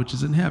Father which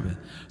is in heaven.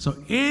 So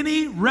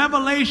any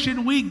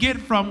revelation we get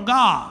from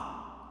God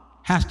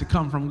has to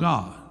come from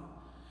God.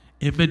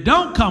 If it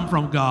don't come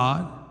from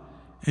God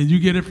and you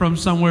get it from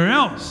somewhere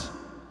else,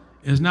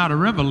 it's not a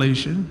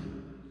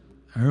revelation.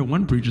 I heard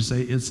one preacher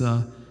say it's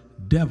a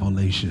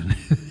devilation.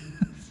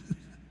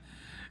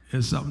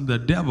 It's something the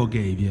devil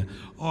gave you,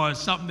 or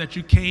it's something that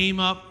you came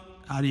up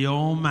out of your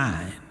own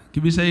mind.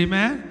 Can we say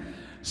amen?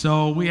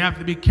 So we have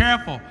to be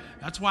careful.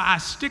 That's why I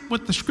stick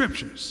with the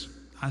scriptures.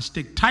 I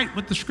stick tight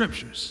with the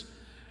scriptures.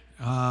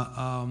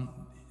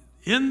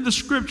 In the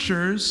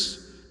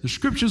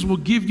scriptures will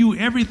give you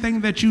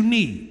everything that you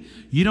need.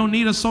 You don't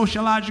need a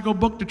sociological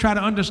book to try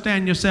to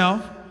understand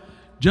yourself.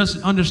 Just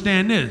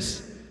understand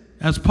this.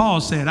 As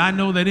Paul said, I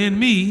know that in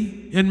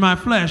me, in my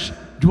flesh,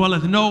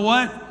 dwelleth no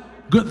what?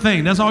 Good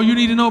thing. That's all you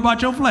need to know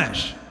about your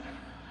flesh.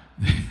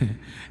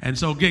 And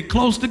so get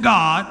close to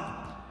God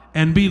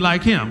and be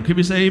like him. Can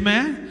we say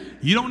amen?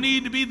 You don't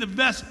need to be the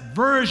best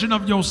version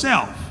of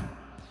yourself,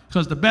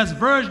 because the best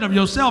version of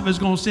yourself is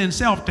going to send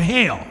self to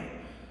hell.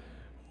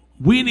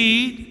 We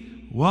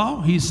need,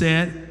 well, he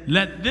said,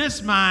 let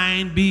this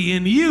mind be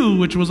in you,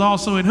 which was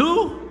also in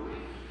who?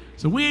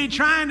 So we ain't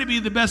trying to be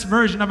the best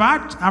version of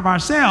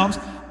ourselves.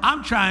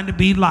 I'm trying to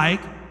be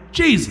like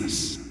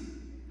Jesus.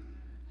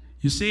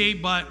 You see,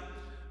 but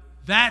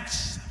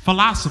that's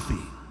philosophy.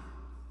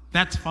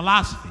 That's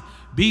philosophy.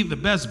 Be the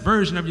best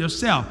version of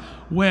yourself.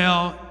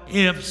 Well,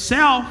 if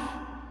self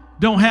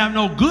don't have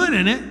no good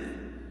in it,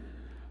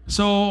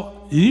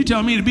 so you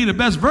tell me to be the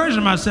best version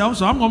of myself,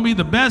 so I'm going to be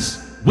the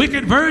best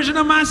wicked version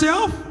of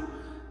myself?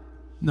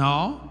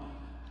 No.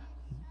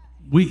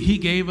 He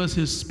gave us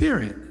his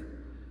spirit.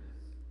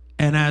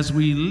 And as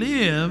we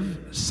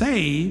live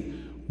saved,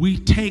 we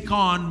take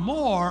on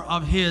more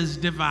of his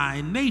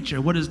divine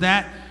nature. What is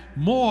that?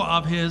 More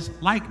of his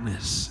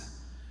likeness.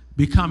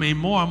 Becoming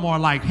more and more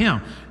like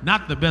him.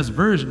 Not the best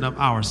version of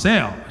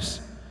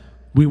ourselves.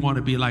 We want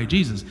to be like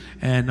Jesus.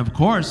 And of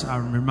course,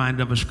 I'm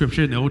reminded of a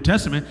scripture in the Old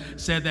Testament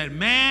said that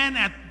man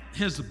at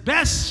his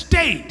best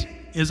state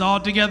is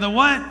altogether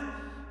what?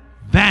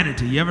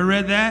 Vanity. You ever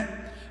read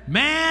that?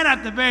 Man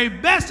at the very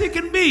best he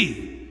can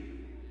be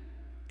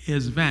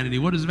is vanity.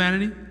 What is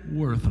vanity?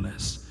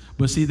 Worthless.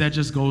 But see, that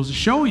just goes to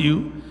show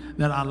you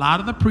that a lot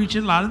of the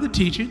preaching, a lot of the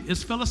teaching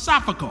is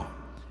philosophical.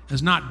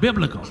 It's not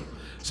biblical.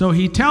 So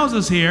he tells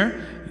us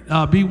here,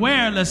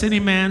 beware lest any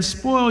man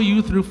spoil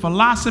you through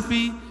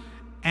philosophy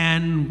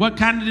and what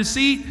kind of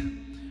deceit?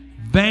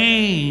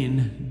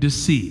 Vain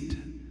deceit.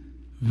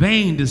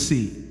 Vain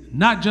deceit.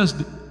 Not just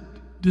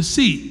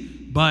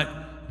deceit, but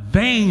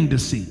vain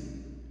deceit.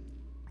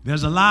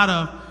 There's a lot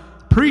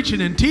of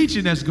preaching and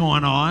teaching that's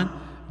going on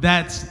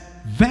that's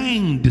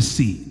vain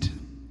deceit.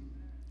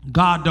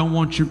 God don't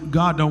want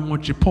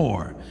you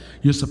poor.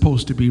 You're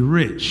supposed to be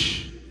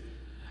rich.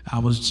 I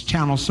was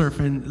channel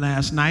surfing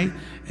last night,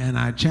 and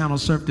I channel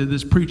surfed to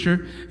this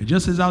preacher, and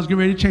just as I was getting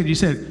ready to change, he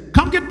said,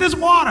 come get this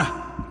water.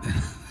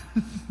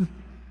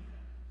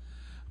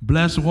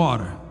 Blessed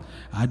water.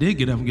 I did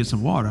get up and get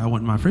some water. I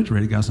went in my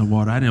refrigerator, got some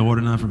water. I didn't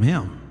order none from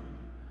him.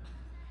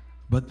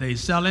 But they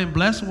selling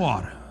blessed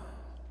water.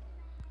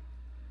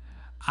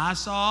 I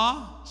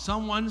saw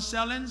someone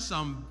selling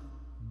some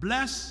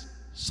blessed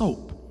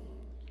soap.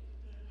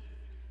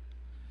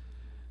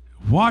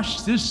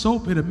 Wash this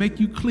soap, it'll make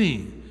you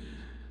clean.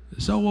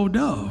 So old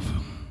Dove.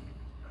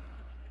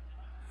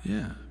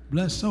 Yeah,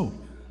 blessed soap.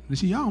 You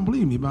see, y'all don't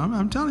believe me, but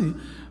I'm telling you,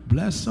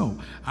 blessed soap.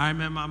 I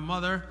remember my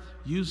mother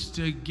used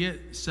to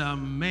get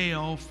some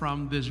mail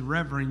from this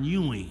Reverend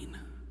Ewing.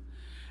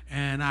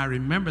 And I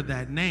remember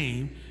that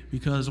name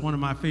because one of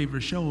my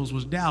favorite shows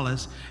was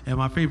Dallas, and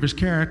my favorite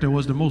character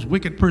was the most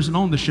wicked person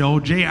on the show,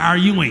 J.R.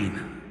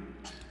 Ewing.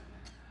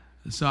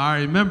 So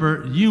I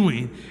remember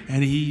Ewing,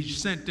 and he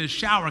sent this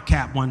shower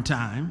cap one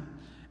time,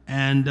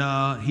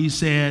 and he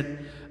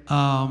said,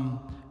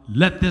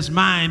 let this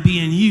mind be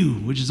in you,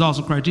 which is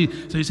also Christ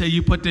Jesus. So he said,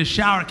 you put this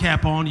shower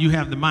cap on, you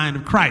have the mind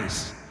of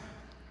Christ.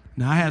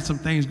 Now, I had some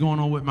things going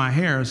on with my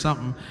hair or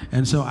something,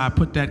 and so I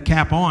put that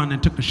cap on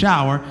and took a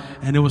shower,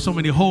 and there were so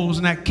many holes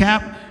in that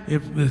cap,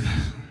 it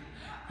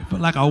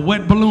felt like a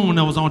wet balloon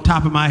that was on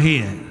top of my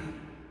head.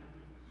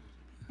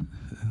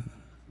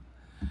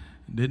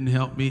 Didn't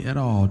help me at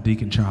all,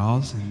 Deacon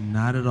Charles,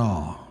 not at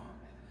all.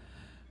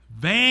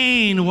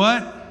 Vain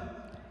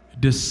what?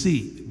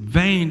 Deceit.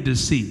 Vain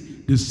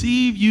deceit.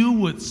 Deceive you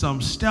with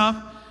some stuff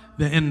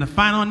that in the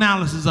final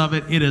analysis of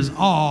it, it is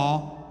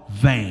all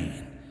vain.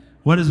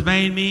 What does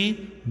vain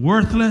mean?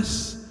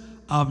 Worthless,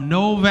 of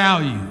no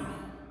value.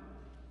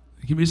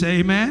 Can we say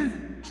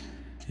amen?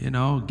 You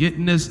know,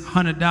 getting this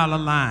 $100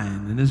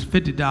 line and this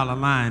 $50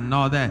 line and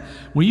all that.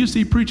 When you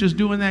see preachers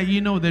doing that, you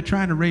know they're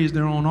trying to raise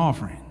their own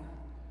offering.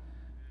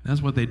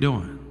 That's what they're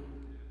doing.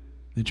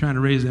 They're trying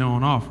to raise their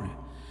own offering.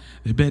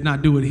 They better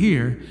not do it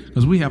here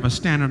because we have a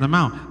standard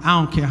amount. I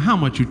don't care how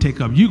much you take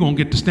up. You're going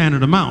to get the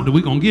standard amount that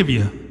we're going to give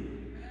you.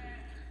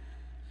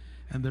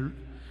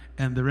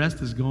 And the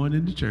rest is going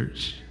into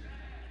church.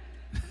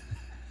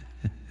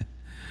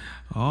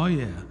 Oh,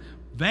 yeah.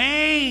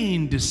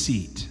 Vain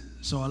deceit.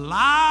 So a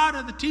lot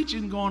of the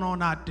teaching going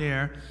on out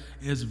there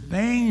is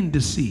vain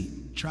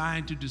deceit,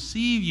 trying to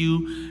deceive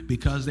you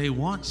because they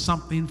want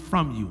something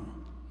from you.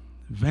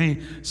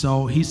 Vain.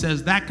 So he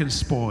says that can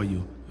spoil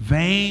you.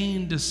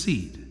 Vain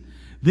deceit.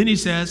 Then he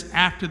says,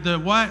 after the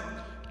what?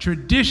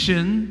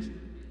 Tradition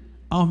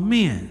of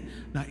men.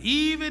 Now,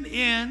 even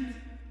in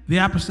the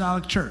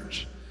Apostolic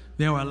Church,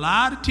 there were a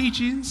lot of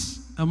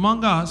teachings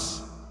among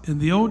us in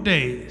the old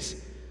days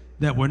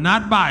that were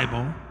not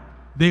Bible.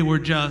 They were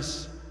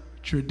just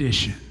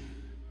tradition.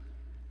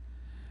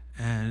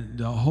 And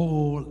the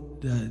whole,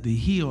 the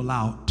heel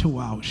out, toe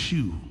out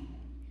shoe,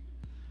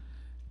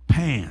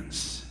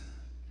 pants,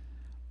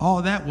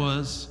 all that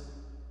was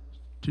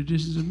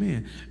traditions of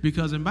men.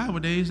 Because in Bible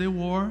days, they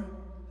wore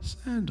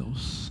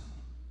sandals.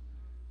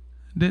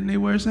 Didn't they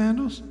wear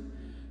sandals?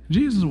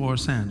 Jesus wore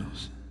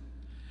sandals.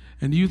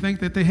 And do you think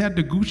that they had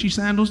the Gucci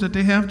sandals that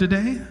they have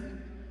today?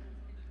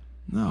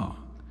 No.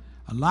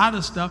 A lot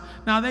of stuff.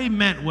 Now, they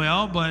meant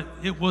well, but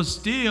it was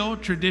still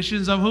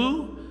traditions of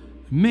who?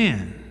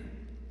 Men.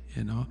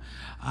 You know,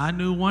 I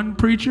knew one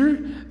preacher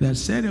that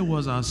said it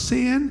was a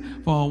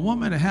sin for a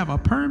woman to have a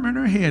perm in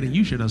her head, and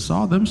you should have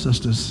saw them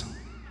sisters.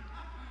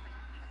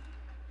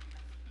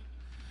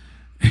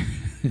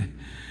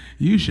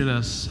 You should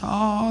have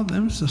saw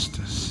them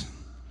sisters.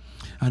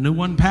 I knew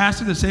one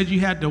pastor that said you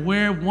had to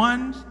wear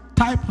one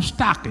type of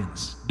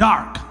stockings,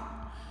 dark.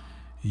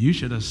 You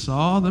should have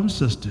saw them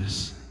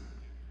sisters.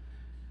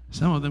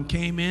 Some of them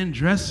came in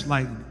dressed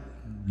like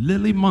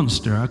Lily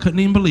Munster. I couldn't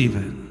even believe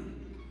it.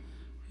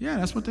 Yeah,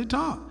 that's what they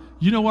taught.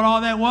 You know what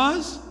all that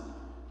was? There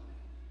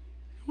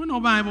was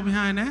no Bible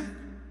behind that.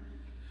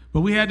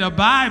 But we had to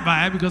abide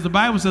by it because the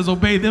Bible says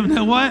obey them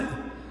that what?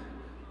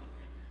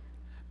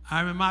 I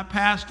remember my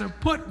pastor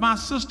put my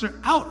sister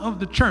out of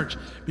the church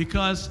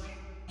because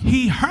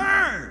he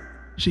heard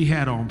she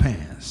had on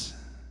pants.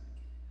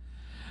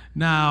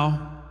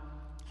 Now,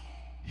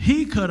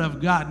 he could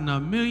have gotten a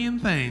million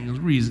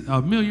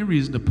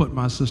reasons to put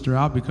my sister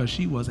out because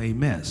she was a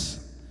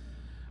mess.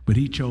 But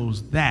he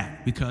chose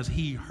that because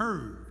he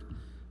heard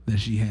that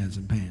she had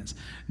some pants.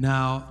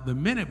 Now, the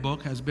minute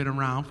book has been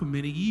around for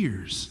many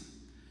years.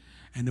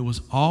 And it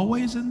was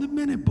always in the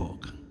minute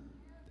book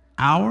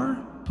our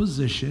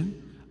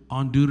position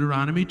on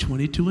Deuteronomy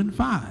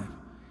 22:5.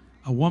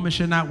 A woman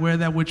shall not wear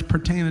that which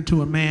pertaineth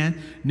to a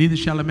man, neither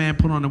shall a man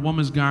put on a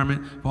woman's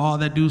garment, for all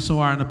that do so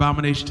are an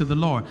abomination to the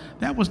Lord.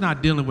 That was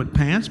not dealing with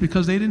pants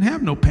because they didn't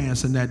have no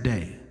pants in that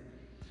day.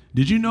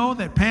 Did you know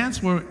that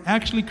pants were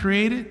actually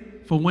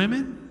created for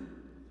women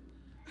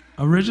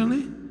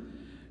originally?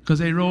 Because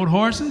they rode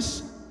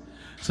horses?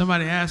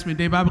 Somebody asked me in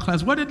day Bible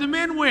class, what did the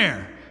men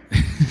wear?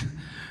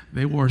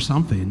 They wore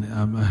something.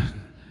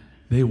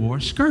 They wore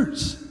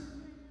skirts.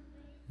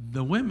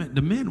 The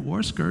men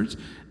wore skirts.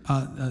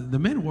 The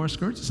men wore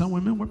skirts, and some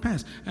women wore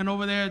pants. And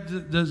over there,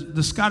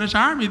 the Scottish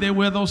army, they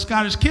wear those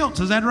Scottish kilts.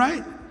 Is that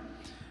right?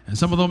 And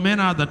some of those men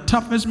are the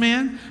toughest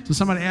men. So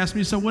somebody asked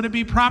me, so would it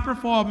be proper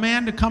for a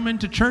man to come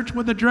into church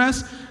with a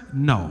dress?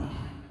 No.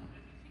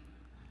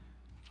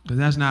 Because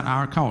that's not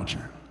our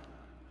culture.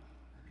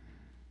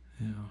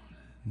 You know,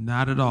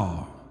 not at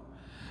all.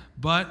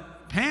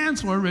 But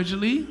pants were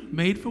originally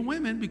made for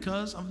women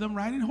because of them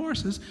riding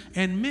horses,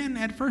 and men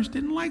at first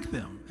didn't like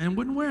them and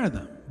wouldn't wear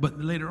them. But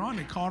later on,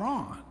 it caught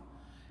on.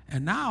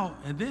 And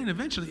then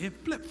eventually it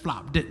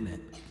flip-flopped, didn't it?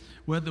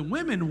 Where the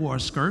women wore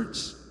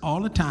skirts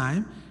all the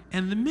time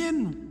and the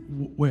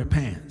men wear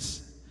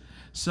pants.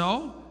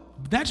 So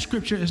that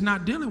scripture is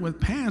not dealing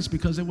with pants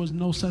because there was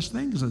no such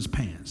thing as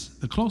pants.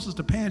 The closest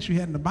to pants you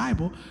had in the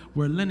Bible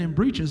were linen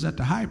breeches that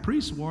the high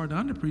priest wore, the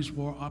under priest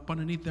wore up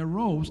underneath their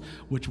robes,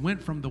 which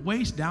went from the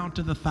waist down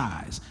to the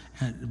thighs,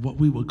 and what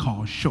we would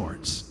call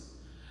shorts.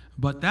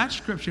 But that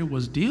scripture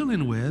was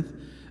dealing with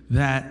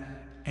that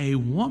a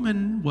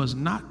woman was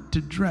not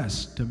to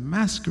dress to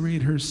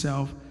masquerade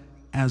herself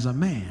as a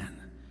man,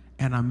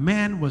 and a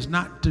man was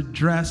not to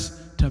dress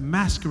to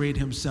masquerade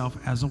himself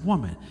as a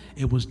woman.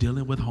 It was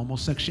dealing with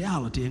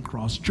homosexuality and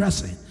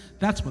cross-dressing.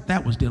 That's what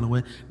that was dealing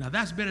with. Now,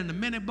 that's been in the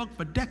minute book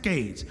for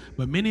decades,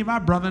 but many of our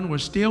brethren were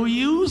still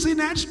using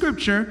that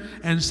scripture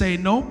and say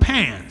no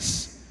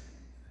pants.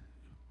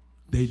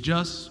 They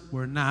just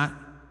were not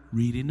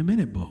reading the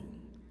minute book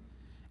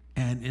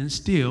and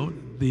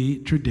instilled the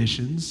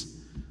traditions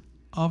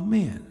of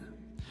men.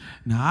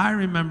 Now, I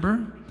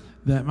remember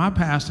that my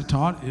pastor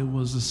taught it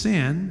was a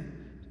sin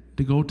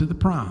to go to the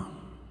prom.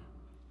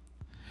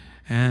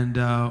 And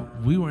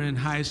we were in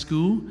high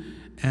school,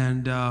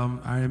 and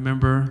I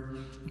remember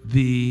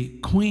the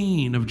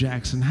queen of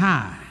Jackson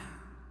High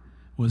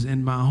was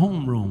in my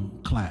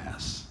homeroom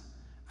class.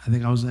 I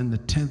think I was in the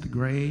 10th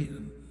grade.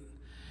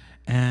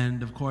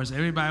 And, of course,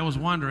 everybody was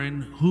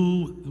wondering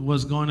who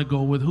was going to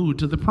go with who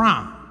to the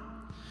prom.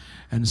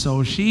 And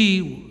so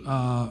she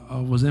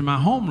was in my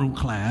homeroom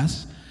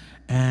class,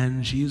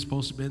 and she was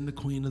supposed to be the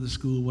queen of the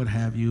school, what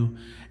have you.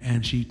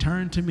 And she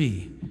turned to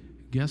me.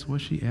 Guess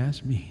what she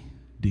asked me?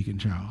 Deacon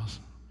Charles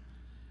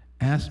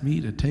asked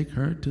me to take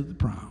her to the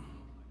prom.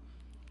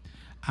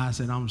 I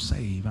said, I'm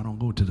saved. I don't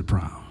go to the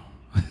prom.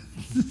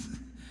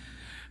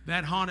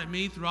 That haunted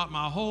me throughout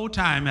my whole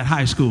time at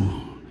high school.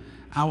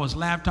 I was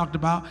laughed, talked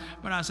about,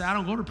 but I said, I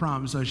don't go to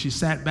prom. So she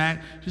sat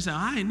back. She said,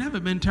 I ain't never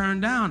been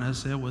turned down. I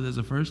said, well, there's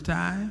a first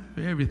time for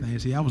everything.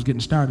 See, I was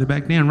getting started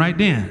back then, right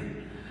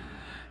then.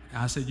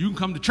 I said, you can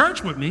come to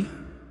church with me.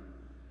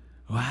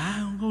 Well, I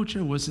don't go to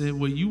church. Well, I said,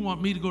 well, you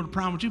want me to go to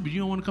prom with you, but you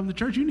don't want to come to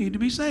church. You need to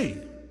be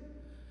saved.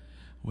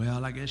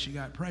 Well, I guess she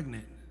got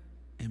pregnant.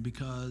 And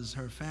because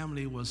her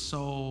family was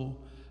so,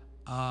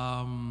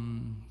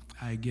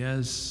 I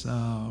guess,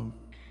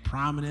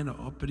 prominent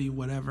or uppity,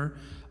 whatever,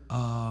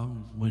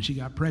 when she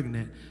got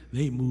pregnant,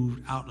 they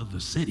moved out of the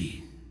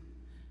city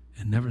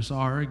and never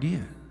saw her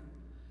again.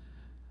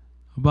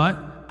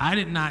 But I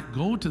did not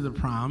go to the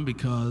prom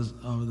because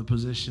of the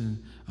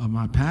position of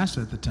my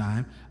pastor at the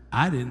time.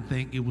 I didn't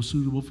think it was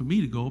suitable for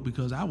me to go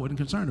because I wasn't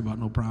concerned about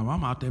no prom.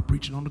 I'm out there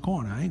preaching on the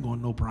corner. I ain't going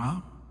to no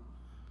prom.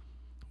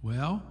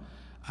 Well,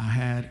 I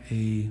had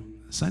a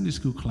Sunday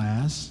school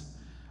class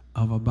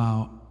of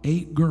about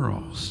 8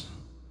 girls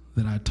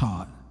that I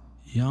taught,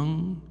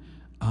 young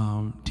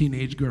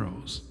teenage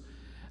girls.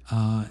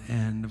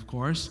 And of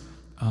course,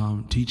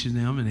 teaching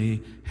them, and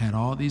they had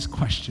all these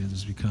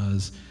questions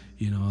because,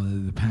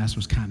 the pastor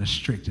was kind of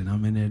strict, and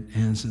I'm in there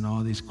answering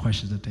all these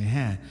questions that they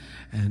had.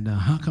 And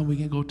how come we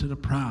can't go to the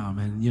prom,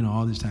 and,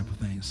 all these type of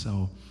things.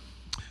 So,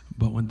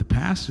 but when the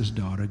pastor's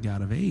daughter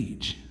got of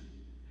age,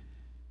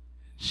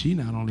 she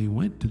not only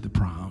went to the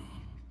prom,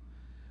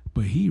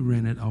 but he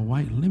rented a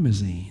white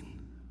limousine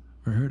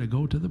for her to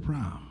go to the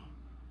prom.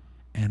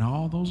 And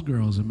all those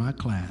girls in my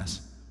class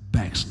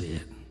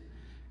backslid.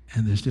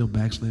 And they're still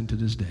backsliding to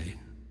this day.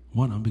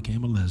 One of them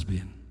became a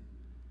lesbian.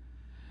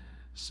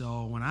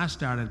 So when I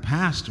started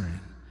pastoring,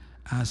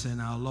 I said,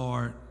 now,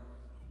 Lord,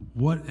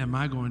 what am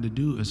I going to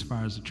do as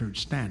far as the church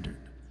standard?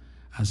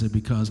 I said,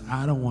 because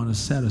I don't want to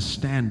set a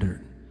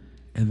standard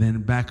and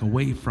then back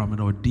away from it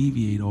or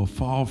deviate or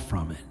fall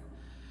from it.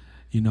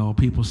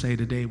 People say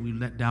today we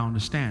let down the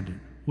standard.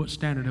 What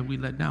standard have we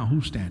let down?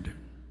 Whose standard?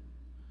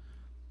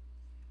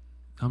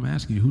 I'm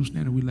asking you, whose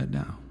standard we let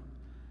down?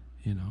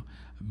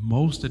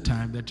 Most of the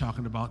time they're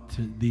talking about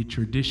the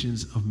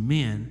traditions of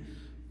men,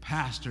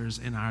 pastors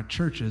in our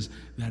churches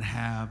that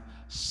have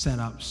set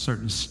up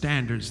certain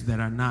standards that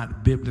are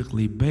not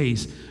biblically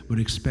based but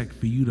expect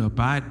for you to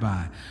abide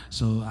by.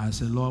 So I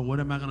said, Lord, what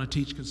am I going to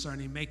teach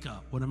concerning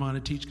makeup? What am I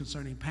going to teach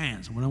concerning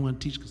pants? What am I going to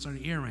teach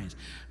concerning earrings?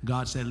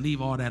 God said,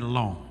 leave all that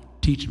alone.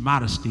 Teach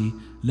modesty.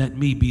 Let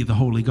me be the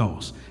Holy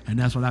Ghost. And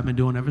that's what I've been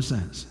doing ever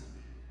since.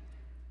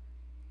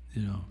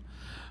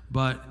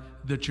 But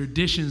the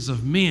traditions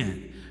of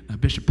men. Now,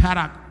 Bishop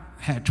Paddock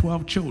had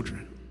 12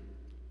 children.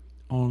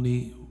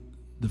 Only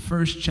the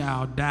first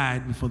child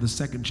died before the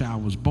second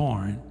child was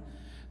born.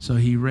 So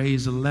he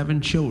raised 11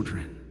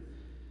 children.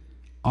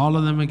 All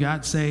of them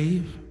got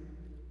saved.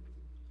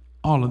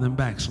 All of them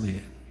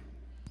backslid.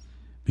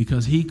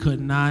 Because he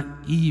could not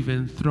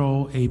even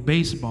throw a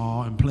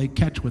baseball and play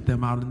catch with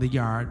them out in the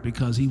yard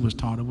because he was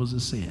taught it was a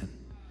sin.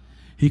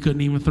 He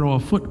couldn't even throw a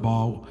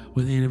football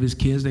with any of his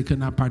kids. They could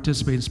not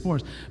participate in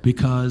sports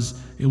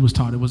because it was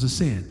taught it was a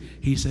sin.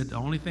 He said the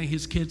only thing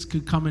his kids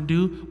could come and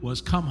do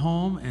was come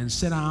home and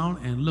sit down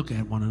and look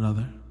at one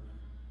another.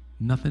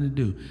 Nothing to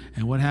do.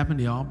 And what happened?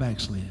 They all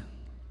backslid.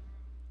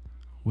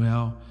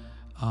 Well,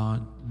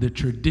 the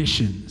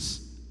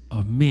traditions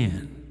of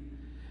men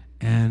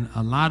and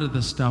a lot of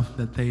the stuff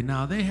that they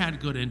had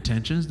good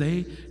intentions.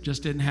 They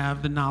just didn't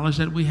have the knowledge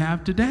that we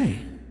have today.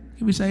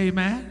 Can we say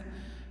amen?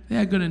 They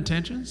had good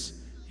intentions.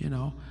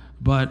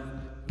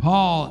 But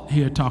Paul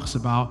here talks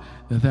about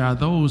that there are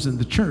those in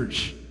the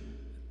church,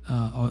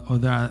 or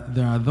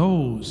there are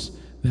those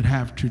that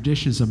have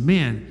traditions of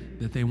men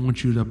that they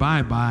want you to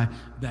abide by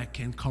that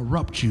can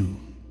corrupt you,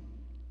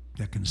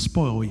 that can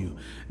spoil you.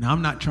 Now,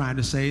 I'm not trying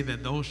to say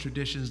that those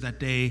traditions that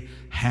they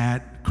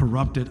had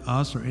corrupted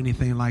us or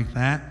anything like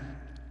that,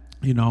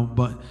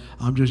 but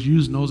I'm just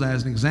using those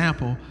as an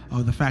example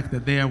of the fact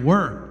that there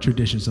were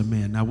traditions of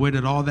men. Now, where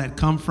did all that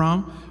come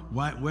from?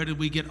 Where did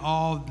we get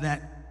all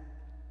that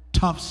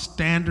tough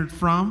standard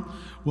from?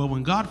 Well,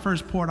 when God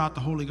first poured out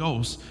the Holy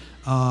Ghost,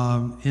 it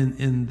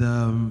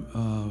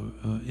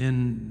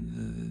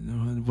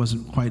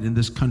wasn't quite in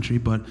this country,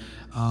 but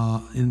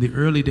in the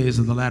early days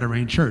of the Latter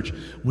Rain Church,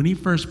 when he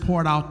first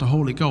poured out the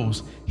Holy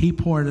Ghost, he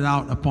poured it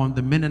out upon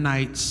the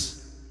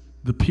Mennonites,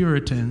 the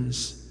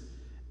Puritans,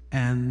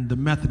 and the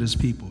Methodist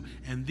people.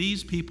 And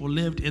these people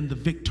lived in the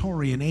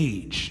Victorian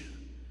age,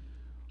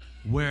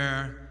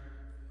 where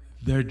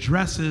their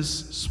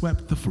dresses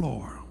swept the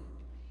floor,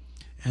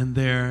 and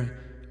their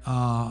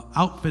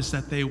outfits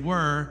that they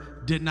were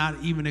did not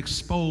even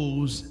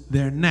expose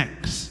their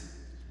necks.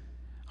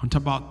 I'm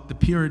talking about the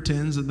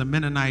Puritans and the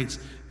Mennonites,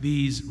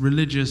 these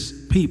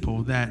religious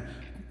people that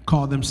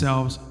call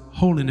themselves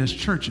holiness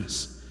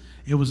churches.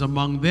 It was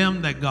among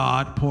them that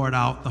God poured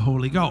out the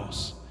Holy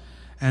Ghost.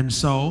 And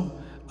so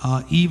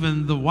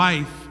even the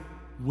wife,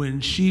 when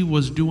she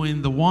was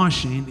doing the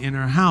washing in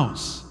her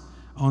house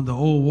on the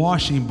old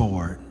washing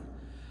board,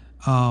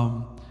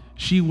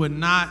 she would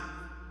not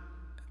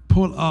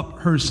pull up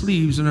her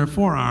sleeves and her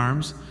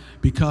forearms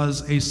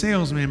because a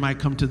salesman might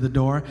come to the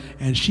door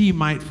and she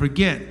might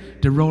forget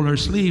to roll her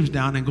sleeves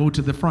down and go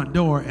to the front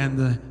door, and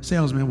the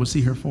salesman would see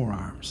her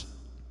forearms.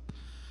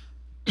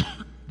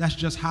 That's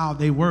just how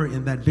they were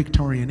in that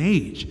Victorian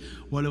age.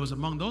 Well, it was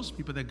among those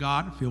people that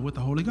God filled with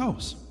the Holy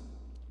Ghost.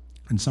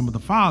 And some of the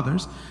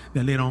fathers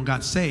that later on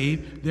got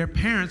saved, their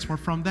parents were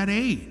from that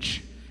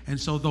age. And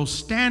so those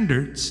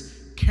standards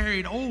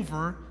carried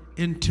over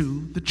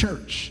into the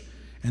church.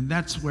 And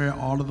that's where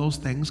all of those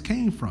things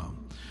came from.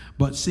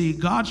 But see,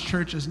 God's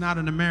church is not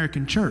an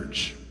American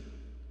church.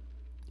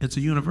 It's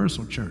a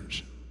universal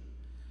church.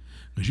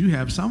 Because you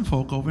have some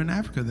folk over in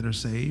Africa that are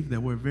saved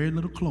that wear very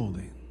little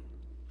clothing,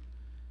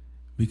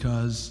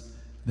 because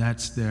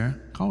that's their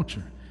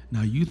culture.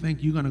 Now, you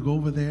think you're going to go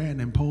over there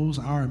and impose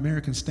our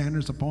American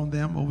standards upon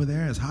them over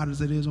there, as hot as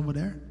it is over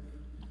there?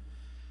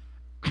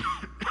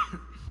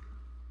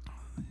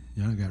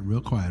 Y'all got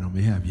real quiet on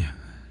me, have you?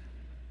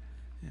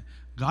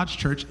 God's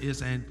church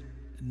is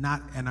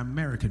not an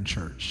American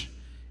church.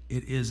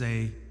 It is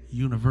a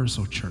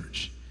universal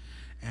church.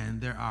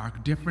 And there are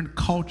different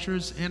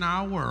cultures in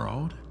our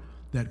world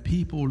that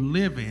people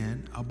live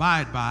in,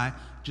 abide by,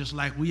 just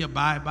like we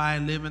abide by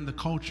and live in the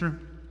culture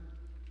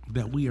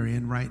that we are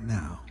in right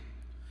now.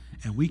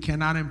 And we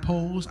cannot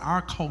impose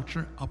our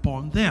culture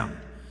upon them.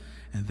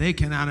 And they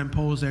cannot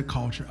impose their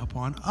culture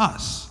upon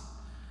us.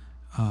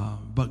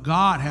 But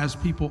God has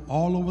people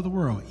all over the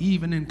world,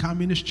 even in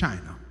communist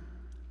China.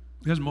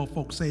 There's more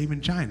folks saved in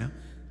China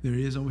than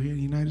there is over here in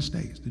the United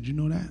States. Did you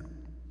know that?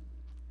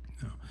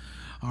 No.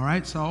 All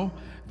right, so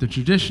the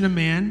tradition of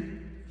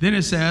men, then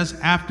it says,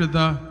 after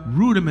the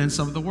rudiments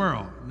of the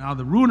world. Now,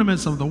 the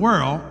rudiments of the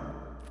world,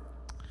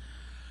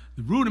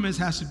 the rudiments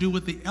has to do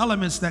with the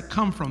elements that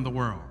come from the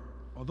world,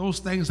 or those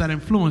things that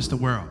influence the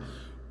world.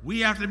 We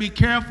have to be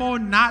careful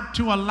not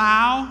to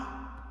allow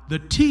the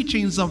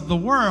teachings of the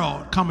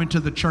world come into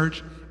the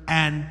church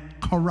and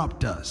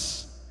corrupt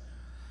us.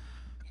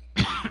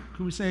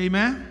 Can we say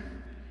amen?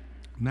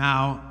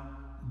 Now,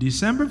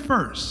 December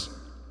 1st,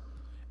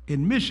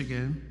 in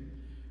Michigan,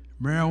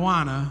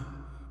 marijuana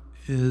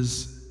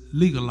is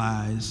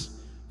legalized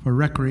for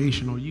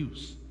recreational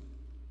use.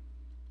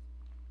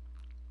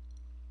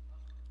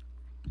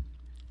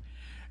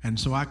 And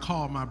so I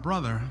called my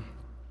brother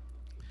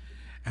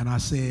and I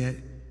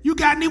said, "You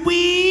got any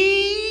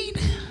weed?"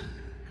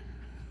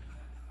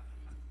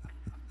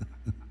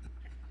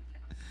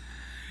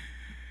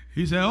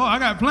 He said, "Oh, I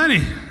got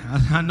plenty."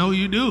 I know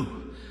you do.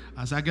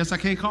 I said, "I guess I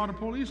can't call the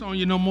police on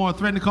you no more,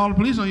 threaten to call the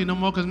police on you no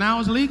more, because now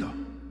it's legal."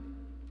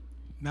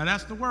 Now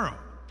that's the world.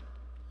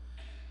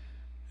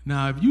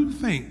 Now, if you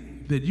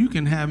think that you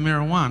can have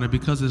marijuana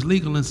because it's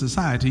legal in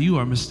society, you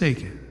are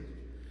mistaken.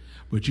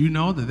 But you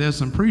know that there's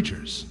some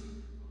preachers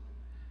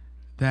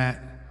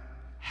that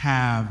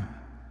have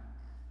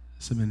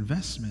some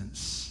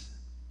investments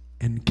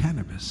in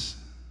cannabis,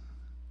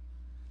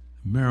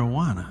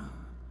 marijuana,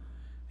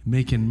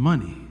 making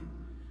money.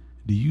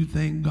 Do you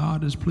think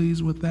God is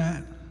pleased with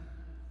that?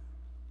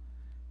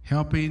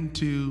 Helping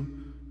to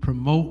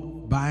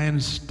promote buying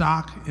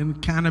stock in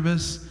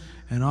cannabis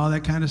and all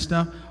that kind of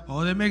stuff.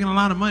 Oh, they're making a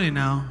lot of money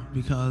now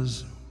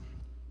because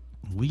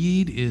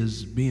weed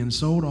is being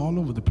sold all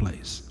over the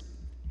place.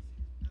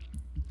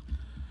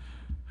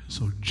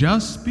 So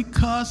just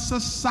because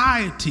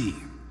society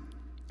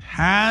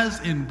has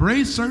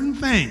embraced certain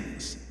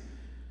things,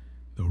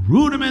 the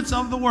rudiments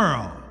of the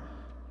world,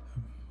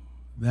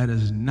 that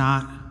is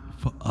not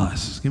for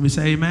us. Can we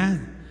say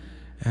amen?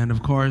 And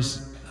of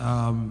course,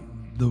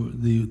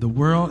 the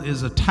world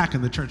is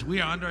attacking the church. We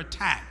are under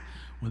attack.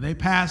 When they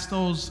passed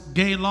those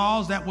gay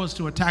laws, that was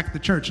to attack the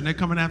church, and they're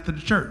coming after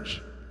the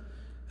church.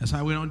 That's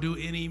why we don't do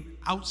any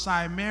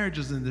outside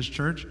marriages in this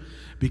church,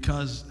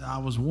 because I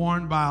was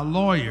warned by a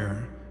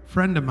lawyer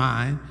friend of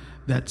mine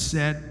that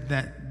said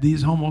that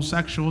these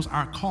homosexuals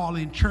are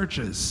calling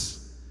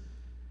churches,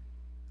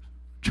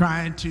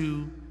 trying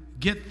to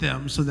get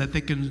them so that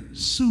they can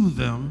sue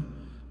them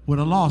with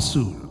a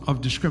lawsuit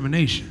of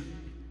discrimination.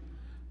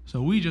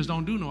 So we just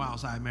don't do no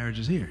outside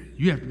marriages here.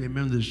 You have to be a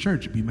member of this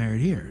church to be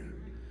married here.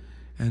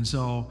 And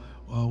so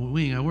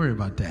we ain't got to worry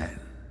about that.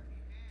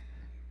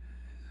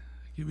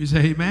 Can we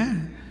say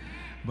amen?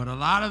 But a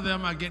lot of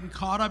them are getting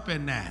caught up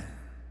in that,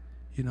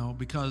 you know,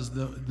 because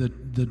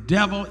the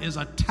devil is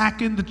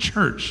attacking the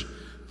church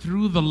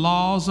through the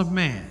laws of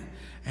man.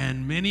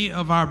 And many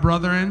of our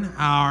brethren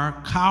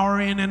are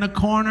cowering in a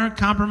corner,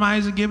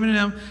 compromising, giving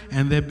them,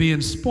 and they're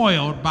being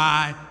spoiled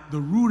by the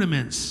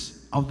rudiments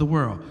of the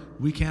world.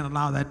 We can't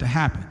allow that to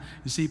happen.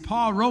 You see,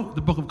 Paul wrote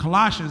the book of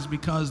Colossians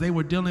because they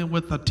were dealing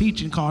with a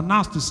teaching called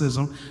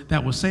Gnosticism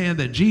that was saying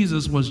that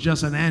Jesus was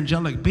just an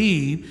angelic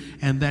being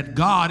and that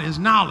God is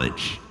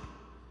knowledge.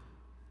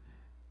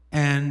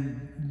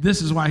 And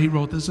this is why he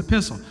wrote this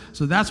epistle.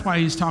 So that's why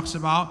he talks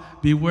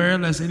about beware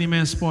lest any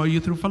man spoil you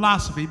through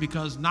philosophy,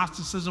 because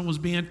Gnosticism was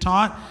being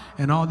taught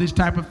and all these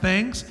type of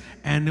things,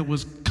 and it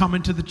was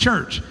coming to the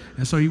church.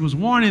 And so he was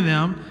warning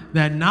them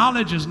that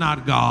knowledge is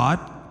not God.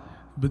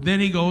 But then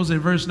he goes in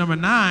verse number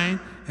 9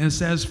 and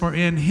says, for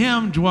in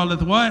him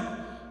dwelleth what?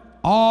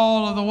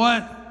 All of the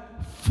what?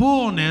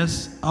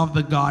 Fullness of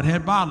the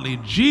Godhead bodily.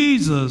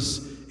 Jesus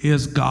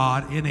is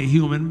God in a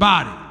human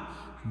body,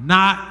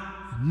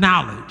 not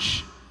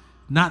knowledge,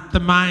 not the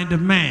mind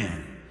of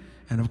man.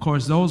 And of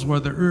course, those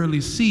were the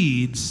early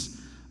seeds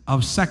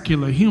of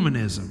secular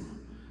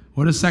humanism.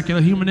 What is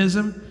secular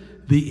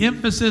humanism? The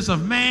emphasis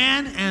of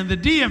man and the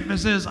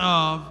de-emphasis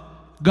of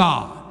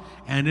God.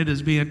 And it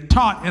is being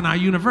taught in our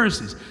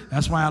universities.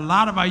 That's why a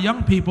lot of our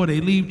young people,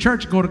 they leave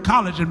church, go to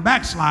college, and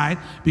backslide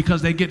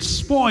because they get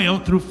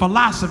spoiled through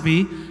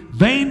philosophy,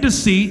 vain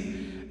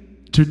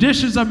deceit,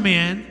 traditions of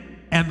men,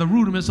 and the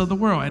rudiments of the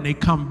world. And they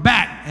come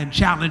back and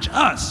challenge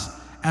us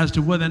as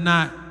to whether or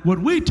not what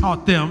we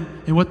taught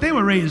them and what they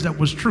were raised up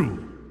was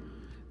true.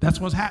 That's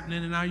what's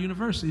happening in our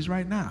universities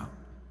right now.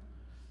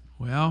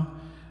 Well,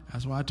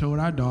 that's why I told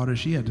our daughter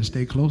she had to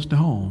stay close to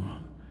home.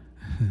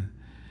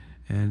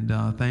 And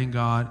thank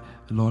God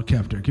the Lord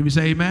kept her. Can we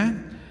say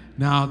amen?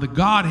 Now, the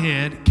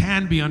Godhead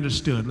can be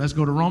understood. Let's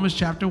go to Romans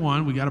chapter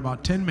 1. We got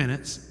about 10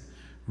 minutes.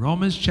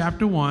 Romans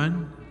chapter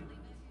 1.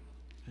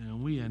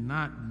 And we are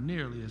not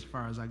nearly as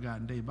far as I got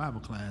in day Bible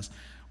class.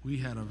 We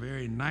had a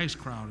very nice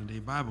crowd in day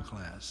Bible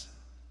class.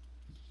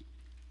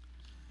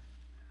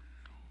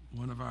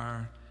 One of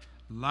our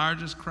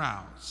largest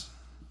crowds.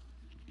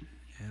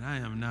 And I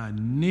am not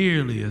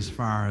nearly as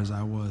far as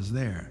I was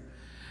there.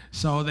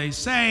 So they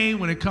say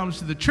when it comes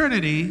to the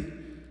Trinity,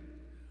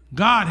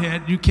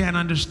 Godhead, you can't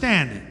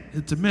understand it.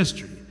 It's a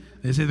mystery.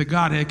 They say the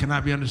Godhead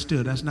cannot be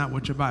understood. That's not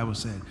what your Bible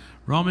said.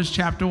 Romans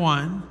chapter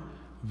 1,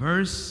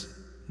 verse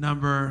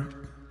number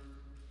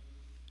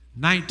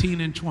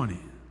 19 and 20.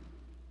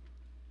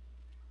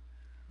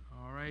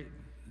 All right.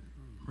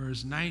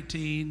 Verse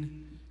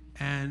 19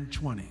 and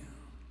 20.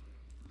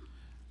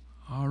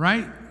 All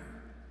right.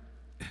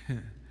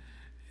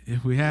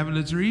 If we have it,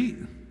 let's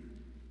read.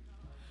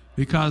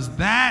 Because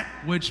that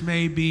which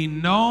may be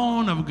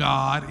known of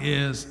God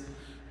is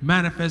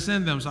manifest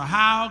in them. So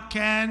how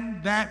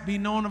can that be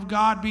known of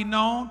God be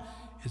known?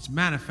 It's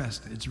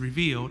manifested. It's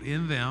revealed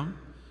in them.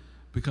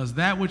 Because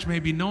that which may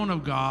be known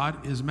of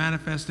God is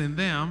manifest in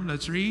them.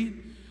 Let's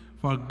read.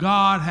 For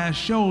God has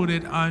showed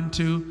it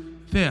unto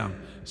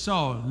them.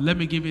 So let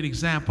me give you an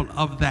example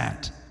of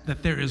that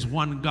there is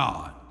one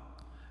God.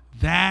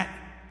 That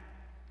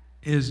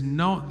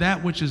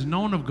which is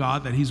known of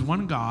God, that he's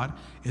one God,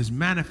 is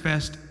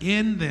manifest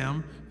in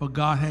them, but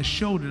God has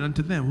showed it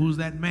unto them. Who's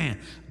that man?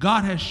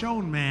 God has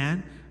shown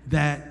man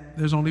that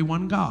there's only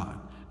one God.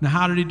 Now,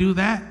 how did he do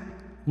that?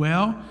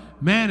 Well,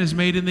 man is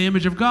made in the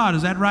image of God.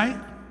 Is that right?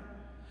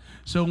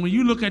 So when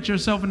you look at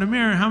yourself in the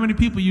mirror, how many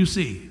people you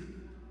see?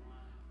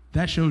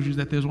 That shows you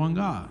that there's one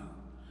God.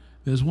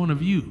 There's one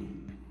of you.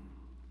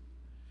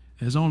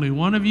 There's only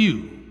one of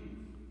you.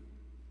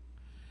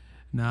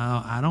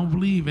 Now, I don't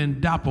believe in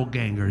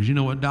doppelgangers. You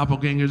know what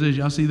doppelgangers is?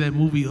 Y'all see that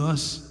movie,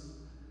 Us?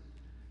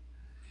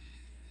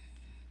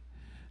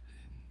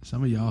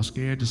 Some of y'all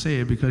scared to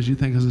say it because you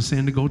think it's a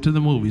sin to go to the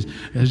movies.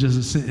 It's just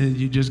a sin.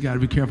 You just got to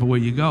be careful where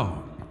you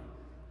go.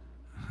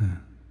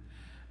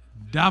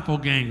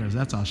 Doppelgangers,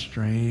 that's a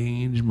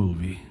strange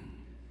movie.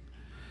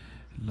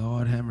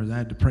 Lord have mercy, I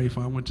had to pray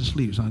before I went to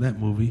sleep. Saw that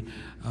movie.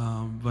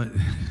 But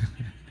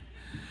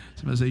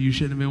somebody said you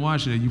shouldn't have been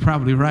watching it. You're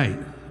probably right.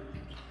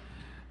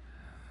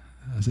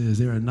 I said, is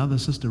there another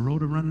Sister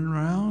Rhoda running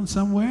around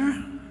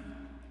somewhere?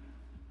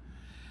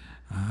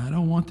 I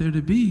don't want there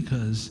to be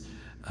because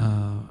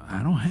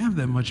I don't have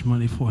that much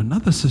money for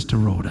another Sister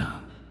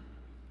Rhoda.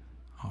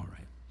 All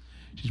right.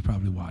 She's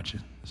probably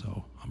watching,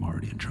 so I'm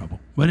already in trouble.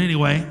 But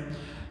anyway,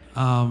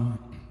 when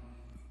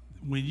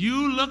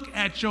you look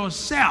at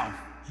yourself,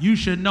 you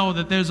should know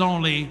that there's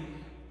only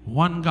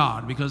one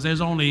God because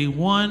there's only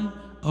one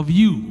of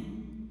you.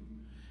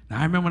 Now,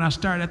 I remember when I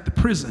started at the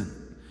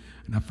prison.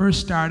 When I first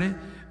started,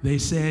 they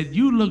said,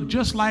 you look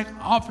just like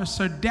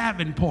Officer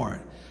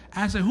Davenport.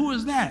 I said, who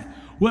is that?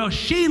 Well,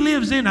 she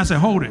lives in. I said,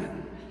 hold it.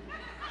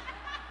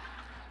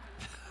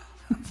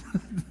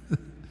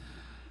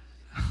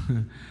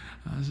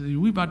 I said,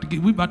 we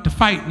about to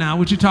fight now.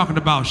 What you talking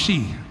about,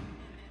 she?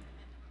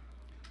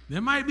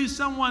 There might be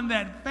someone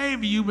that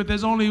favor you, but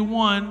there's only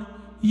one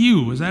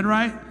you. Is that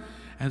right?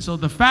 And so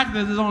the fact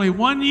that there's only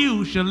one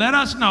you should let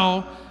us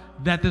know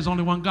that there's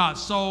only one God.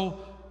 So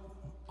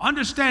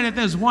understand that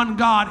there's one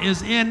God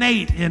is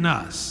innate in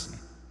us,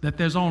 that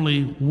there's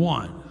only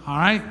one. All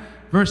right?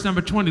 Verse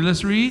number 20,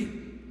 let's read.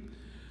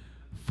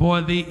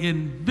 For the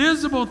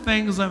invisible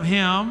things of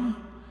him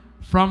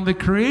from the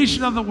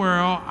creation of the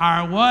world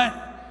are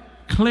what?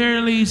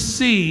 Clearly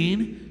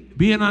seen,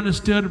 being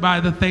understood by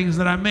the things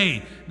that are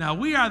made. Now,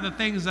 we are the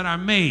things that are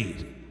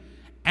made,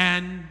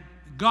 and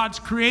God's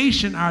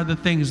creation are the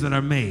things that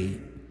are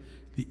made.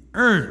 The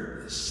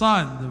earth, the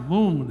sun, the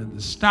moon, and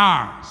the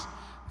stars,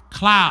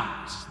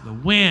 clouds, the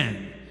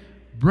wind,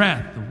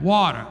 breath, the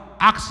water,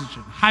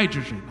 oxygen,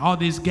 hydrogen, all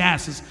these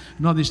gases,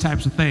 and all these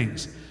types of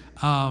things.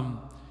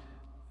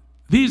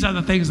 These are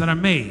the things that are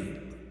made.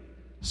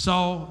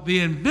 So the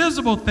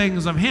invisible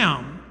things of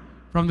him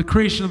from the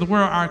creation of the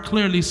world are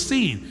clearly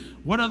seen.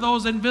 What are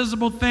those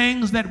invisible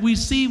things that we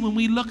see when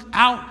we look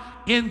out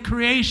in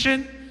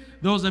creation?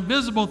 Those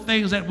invisible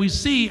things that we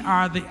see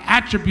are the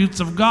attributes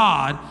of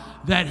God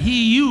that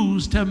he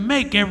used to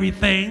make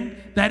everything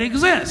that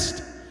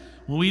exists.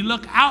 When we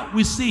look out,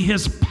 we see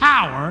his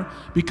power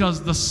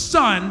because the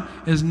sun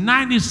is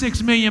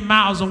 96 million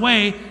miles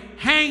away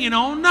hanging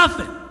on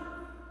nothing.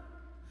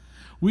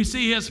 We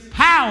see his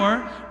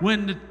power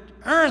when the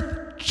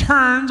earth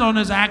turns on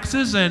its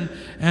axis, and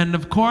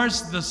of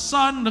course the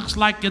sun looks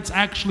like it's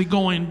actually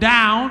going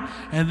down,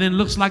 and then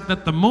looks like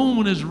that the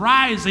moon is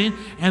rising,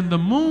 and the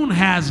moon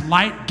has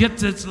light,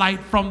 gets its light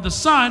from the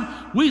sun.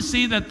 We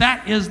see that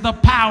that is the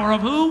power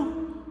of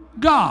who?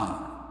 God.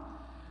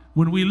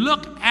 When we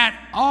look at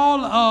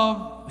all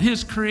of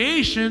his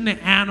creation,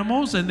 the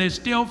animals, and they're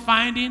still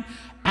finding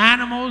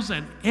animals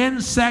and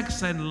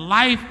insects and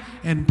life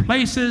in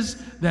places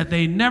that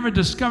they never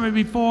discovered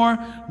before,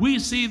 we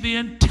see the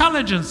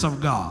intelligence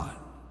of God.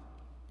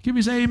 Can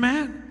we say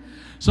amen?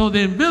 So the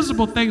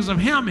invisible things of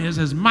him is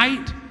his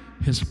might,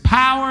 his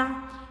power,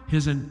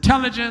 his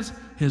intelligence,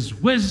 his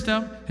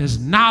wisdom, his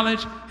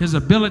knowledge, his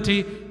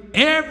ability,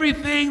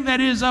 everything that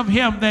is of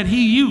him that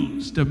he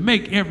used to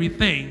make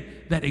everything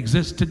that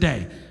exists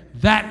today.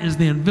 That is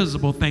the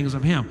invisible things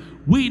of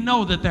him. We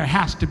know that there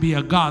has to be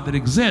a God that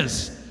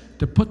exists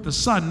to put the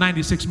sun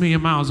 96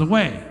 million miles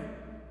away.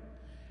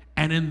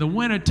 And in the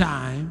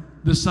wintertime,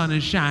 the sun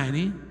is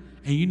shining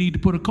and you need to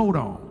put a coat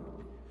on.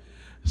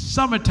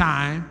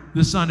 Summertime,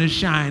 the sun is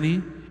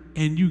shining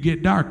and you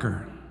get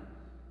darker.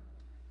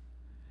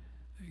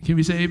 Can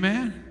we say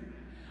amen?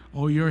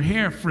 Or your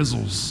hair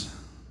frizzles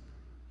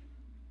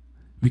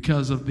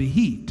because of the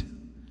heat.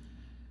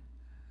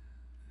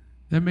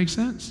 That makes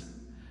sense?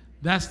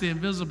 That's the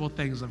invisible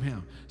things of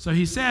him. So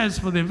he says,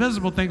 for the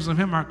invisible things of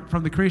him are,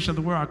 from the creation of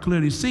the world are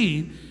clearly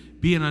seen,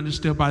 being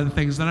understood by the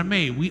things that are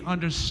made. We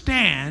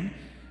understand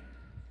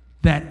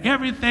that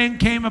everything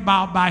came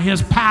about by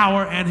his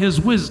power and his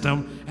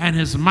wisdom and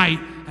his might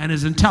and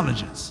his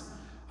intelligence.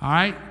 All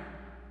right?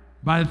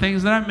 By the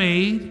things that are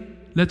made.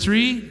 Let's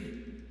read.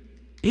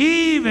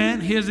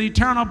 Even his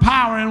eternal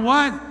power and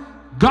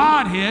what?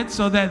 Godhead,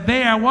 so that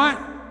they are what?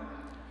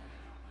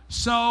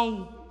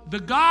 So the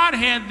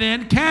Godhead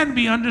then can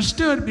be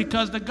understood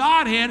because the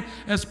Godhead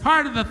is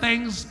part of the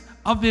things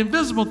of the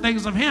invisible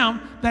things of him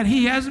that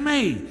he has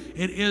made.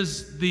 It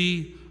is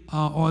the,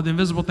 or the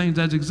invisible things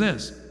that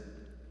exist.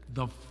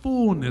 The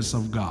fullness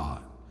of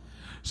God.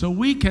 So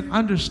we can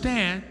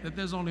understand that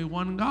there's only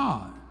one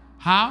God.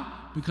 How?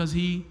 Because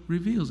he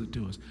reveals it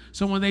to us.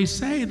 So when they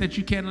say that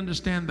you can't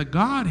understand the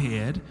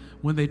Godhead,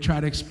 when they try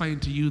to explain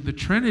to you the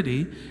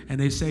Trinity, and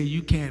they say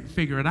you can't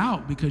figure it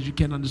out because you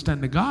can't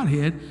understand the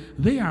Godhead,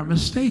 they are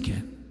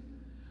mistaken.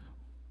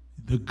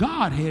 The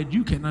Godhead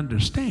you can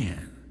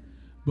understand,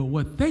 but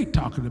what they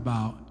talking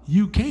about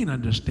you can't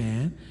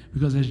understand,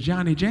 because as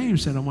Johnny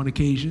James said on one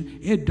occasion,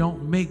 it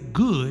don't make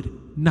good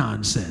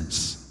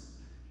nonsense.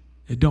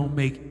 It don't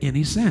make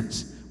any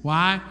sense.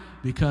 Why?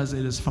 Because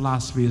it is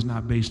philosophy is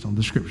not based on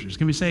the scriptures.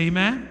 Can we say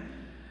amen?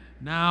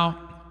 Now,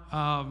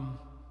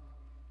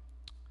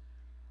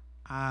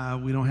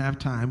 we don't have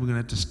time. We're going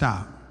to have to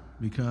stop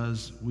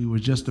because we were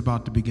just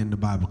about to begin the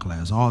Bible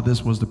class. All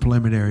this was the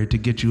preliminary to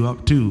get you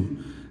up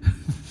to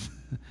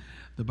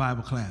the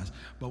Bible class.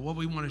 But what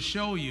we want to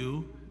show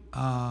you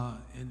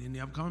in the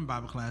upcoming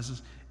Bible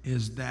classes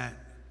is that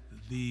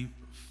the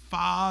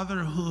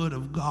fatherhood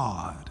of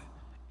God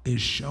is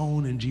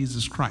shown in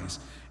Jesus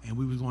Christ. And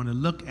we were going to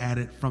look at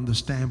it from the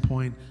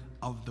standpoint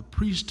of the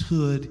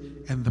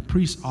priesthood and the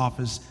priest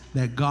office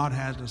that God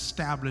has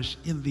established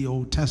in the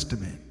Old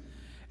Testament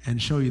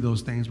and show you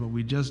those things, but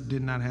we just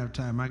did not have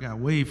time. I got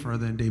way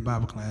further in day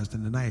Bible class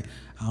than tonight.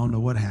 I don't know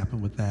what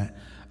happened with that,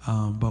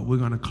 but we're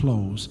going to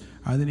close.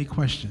 Are there any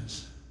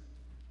questions?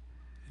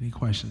 Any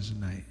questions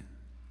tonight?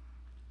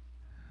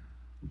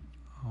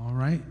 All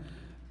right.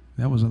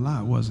 That was a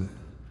lot, was it?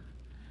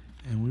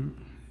 And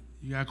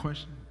you got a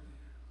question?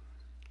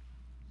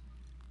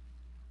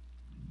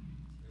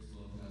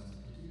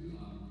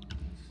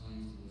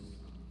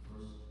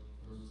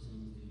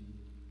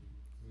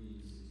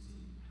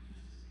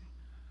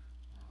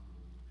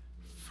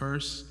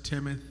 First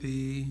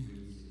Timothy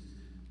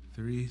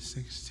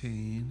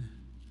 3:16.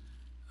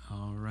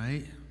 All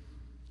right.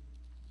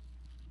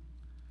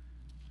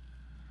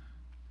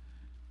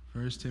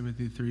 1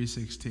 Timothy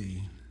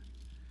 3:16.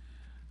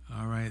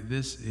 All right.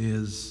 This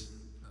is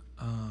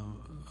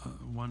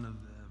one of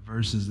the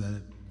verses that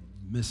are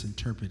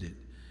misinterpreted.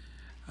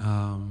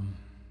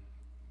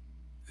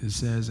 It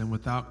says, "And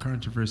without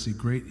controversy,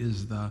 great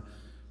is the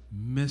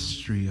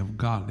mystery of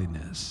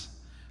godliness."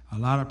 A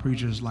lot of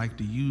preachers like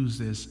to use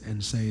this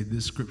and say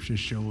this scripture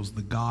shows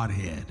the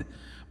Godhead,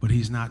 but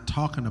he's not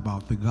talking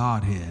about the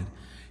Godhead.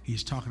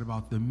 He's talking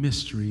about the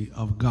mystery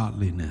of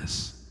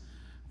godliness.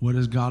 What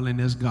is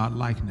godliness?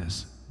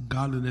 Godlikeness.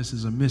 Godliness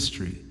is a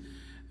mystery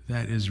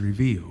that is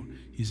revealed.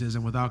 He says,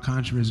 and without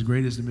controversy,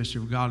 great is the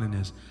mystery of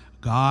godliness.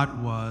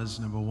 God was,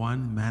 number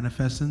one,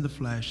 manifest in the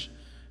flesh.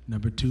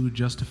 Number two,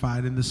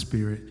 justified in the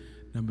spirit.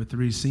 Number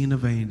three, seen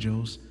of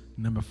angels.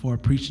 Number four,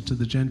 preaching to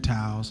the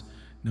Gentiles.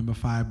 Number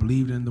five,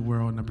 believed in the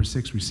world. Number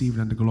six, received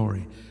unto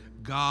glory.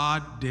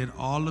 God did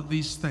all of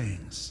these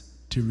things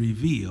to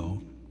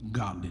reveal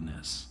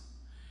godliness.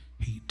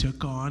 He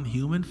took on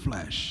human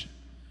flesh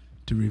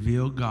to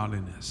reveal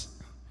godliness.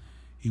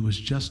 He was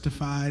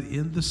justified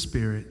in the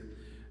spirit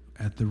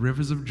at the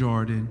rivers of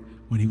Jordan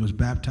when he was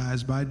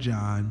baptized by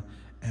John,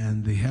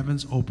 and the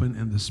heavens opened,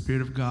 and the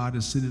Spirit of God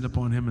descended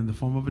upon him in the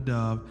form of a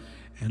dove,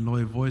 and lo,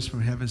 a voice from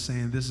heaven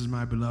saying, "This is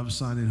my beloved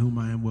Son, in whom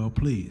I am well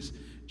pleased."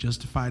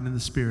 Justified in the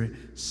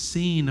Spirit,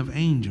 seen of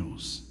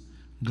angels.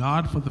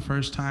 God, for the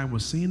first time,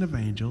 was seen of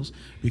angels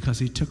because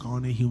he took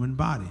on a human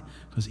body.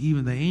 Because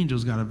even the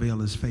angels got to veil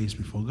his face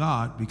before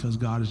God because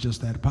God is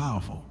just that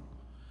powerful.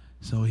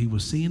 So he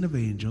was seen of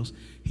angels.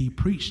 He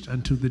preached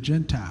unto the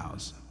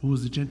Gentiles. Who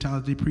was the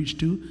Gentiles he preached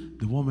to?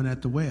 The woman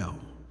at the well.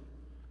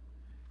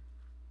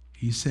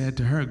 He said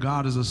to her,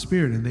 God is a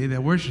spirit, and they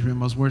that worship him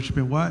must worship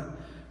him what?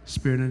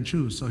 Spirit and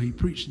truth. So he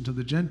preached unto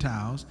the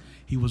Gentiles.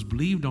 He was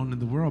believed on in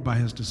the world by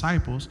his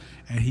disciples,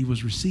 and he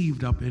was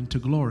received up into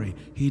glory.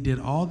 He did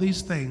all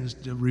these things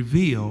to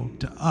reveal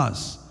to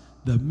us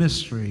the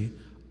mystery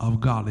of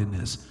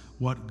godliness,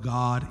 what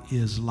God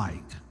is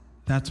like.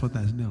 That's what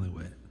that's dealing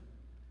with.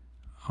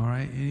 All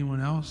right,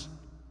 anyone else?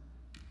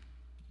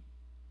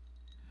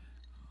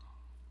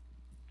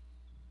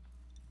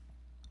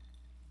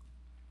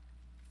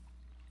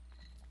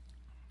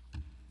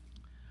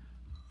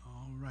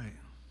 All right.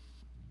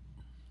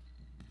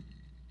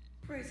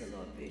 Praise the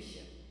Lord,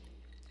 Bishop.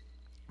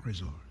 Praise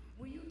the Lord.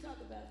 When you talk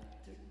about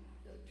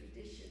the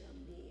tradition of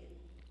men,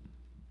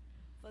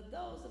 for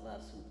those of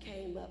us who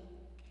came up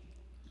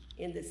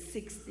in the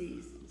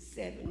 60s,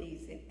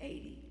 70s, and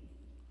 80s,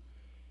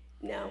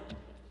 now,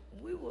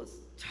 we was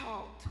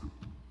taught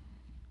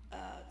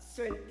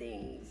certain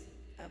things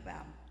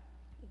about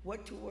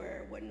what to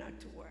wear, what not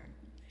to wear.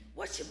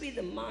 What should be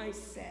the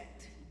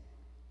mindset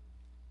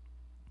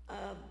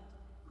of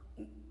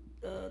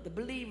the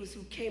believers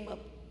who came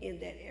up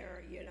in that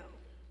era, you know?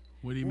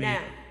 What do you mean?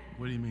 Now,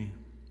 what do you mean?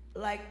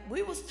 like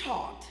we was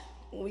taught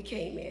when we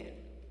came in,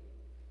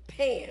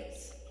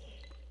 pants.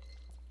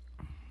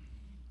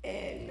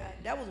 And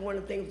that was one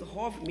of the things that was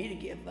hard for me to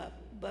give up.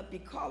 But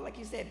because, like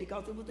you said,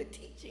 because it was a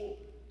teaching,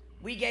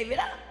 we gave it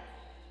up.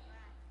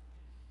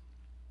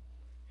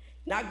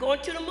 Not going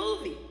to the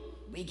movie,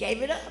 we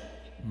gave it up.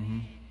 Mm-hmm.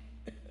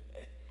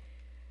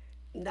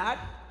 Not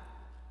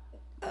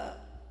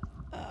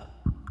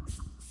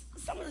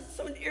some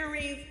of the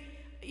earrings.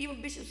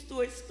 Even Bishop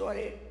Stewart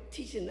started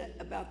teaching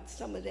about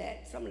some of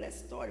that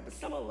started. But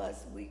some of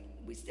us, we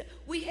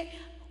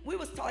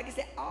was taught, like I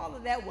said, all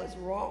of that was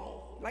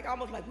wrong. Like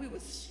almost like we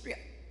was stripped.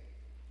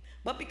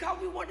 But because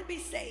we wanted to be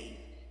saved,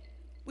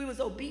 we was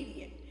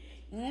obedient.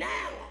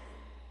 Now,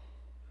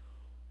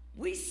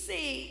 we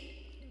see,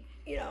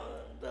 you know,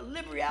 the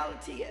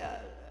liberality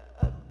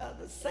of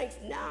the saints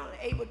now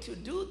able to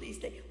do these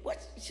things.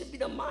 What should be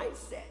the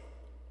mindset?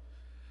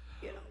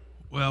 You know.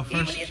 Well,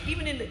 first,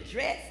 even in the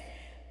dress,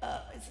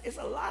 it's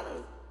a lot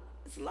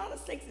of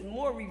saints is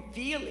more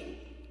revealing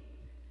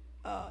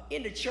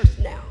in the church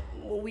now.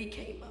 When we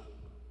came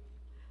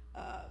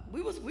up,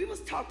 we was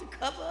taught to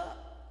cover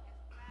up.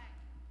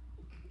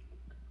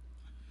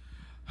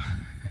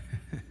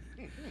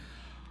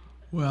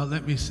 Well,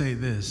 let me say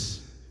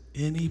this.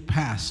 Any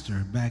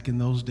pastor back in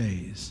those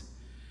days,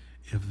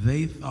 if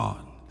they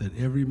thought that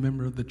every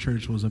member of the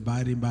church was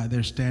abiding by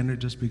their standard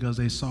just because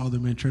they saw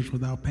them in church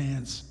without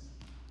pants,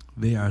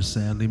 they are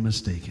sadly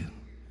mistaken.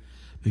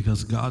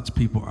 Because God's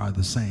people are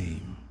the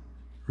same,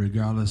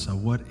 regardless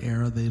of what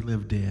era they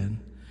lived in,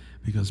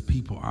 because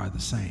people are the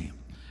same.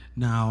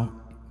 Now,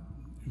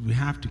 we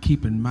have to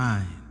keep in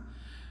mind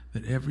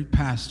that every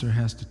pastor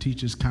has to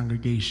teach his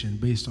congregation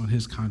based on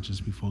his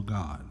conscience before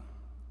God.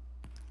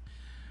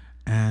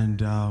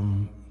 And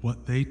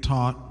what they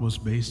taught was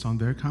based on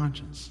their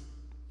conscience.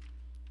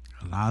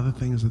 A lot of the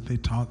things that they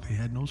taught, they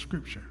had no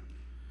scripture.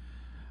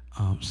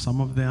 Some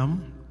of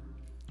them,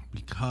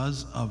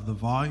 because of the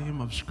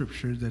volume of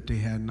scripture that they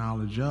had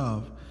knowledge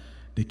of,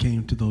 they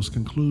came to those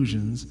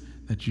conclusions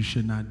that you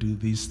should not do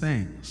these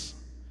things.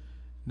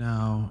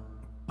 Now,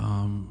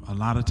 a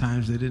lot of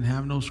times they didn't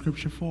have no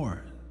scripture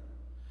for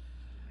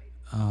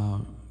it.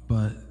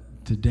 But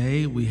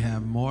today we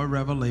have more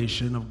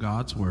revelation of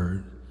God's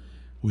word.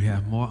 We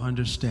have more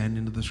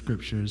understanding of the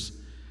scriptures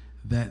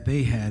that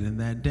they had in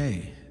that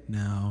day.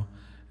 Now,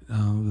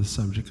 the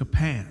subject of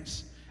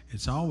pants.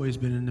 It's always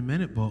been in the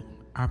minute book,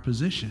 our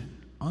position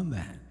on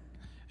that.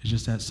 It's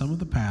just that some of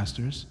the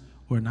pastors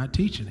were not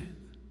teaching it.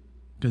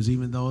 Because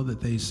even though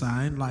that they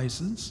signed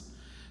license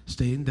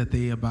stating that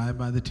they abide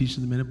by the teaching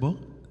of the minute book,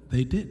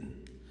 they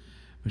didn't.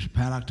 Bishop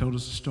Paddock told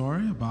us a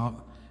story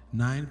about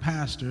 9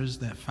 pastors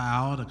that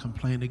filed a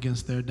complaint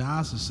against their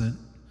diocesan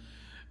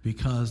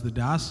because the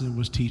diocesan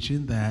was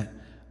teaching that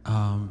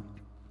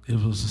it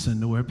was a sin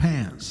to wear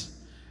pants.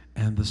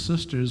 And the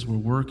sisters were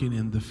working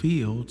in the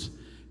fields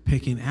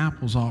picking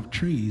apples off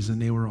trees, and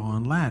they were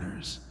on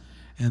ladders.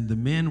 And the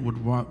men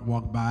would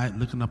walk by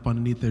looking up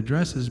underneath their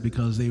dresses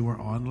because they were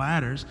on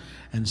ladders.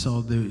 And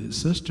so the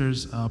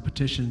sisters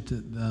petitioned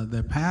to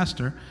their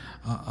pastor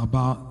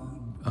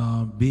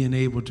about being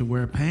able to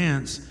wear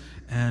pants.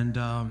 And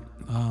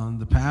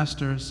the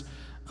pastors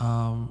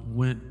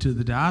went to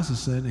the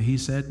diocesan, and he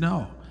said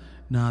no.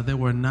 Now, there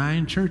were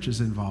 9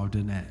 churches involved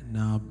in that.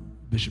 Now,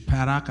 Bishop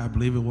Paddock, I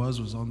believe it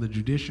was on the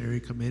Judiciary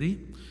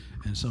Committee,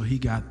 and so he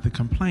got the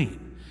complaint.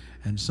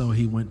 And so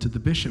he went to the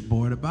bishop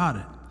board about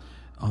it.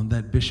 On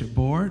that bishop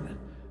board,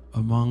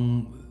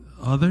 among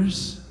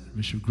others,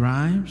 Bishop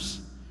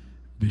Grimes,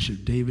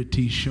 Bishop David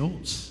T.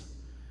 Schultz,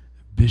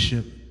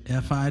 Bishop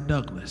F.I.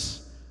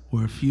 Douglas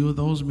were a few of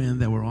those men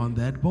that were on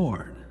that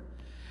board.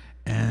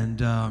 And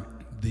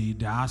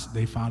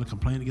they filed a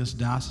complaint against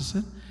the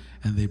diocesan,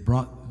 and they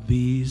brought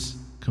these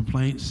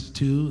complaints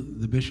to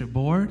the bishop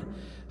board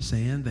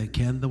saying that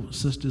can the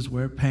sisters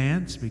wear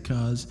pants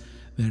because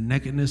their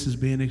nakedness is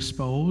being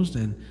exposed,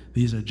 and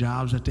these are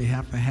jobs that they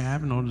have to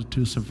have in order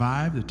to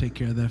survive, to take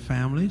care of their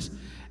families.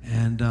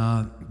 And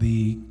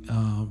the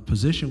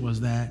position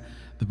was that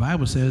the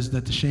Bible says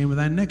that the shame of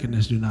thy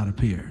nakedness do not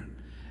appear.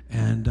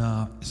 And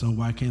so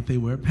why can't they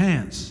wear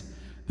pants?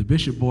 The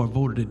bishop board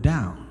voted it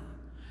down.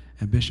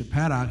 And Bishop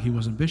Paddock, he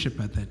wasn't bishop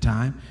at that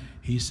time,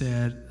 he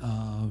said,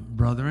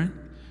 brethren,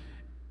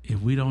 if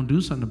we don't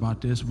do something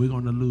about this, we're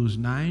going to lose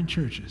 9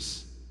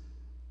 churches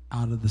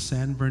out of the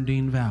San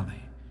Bernardino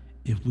Valley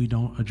if we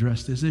don't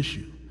address this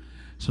issue.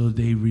 So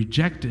they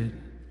rejected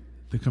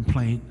the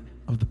complaint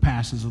of the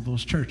pastors of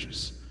those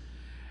churches.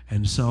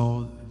 And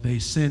so they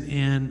sent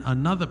in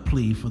another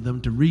plea for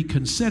them to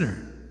reconsider.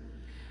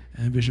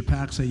 And Bishop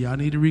Paddock said, y'all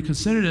need to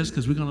reconsider this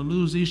because we're going to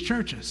lose these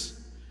churches.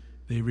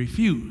 They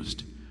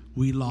refused.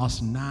 We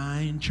lost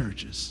 9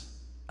 churches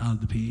out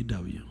of the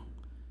PAW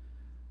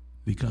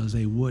because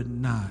they would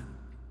not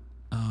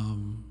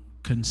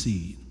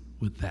concede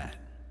with that.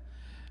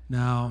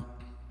 Now,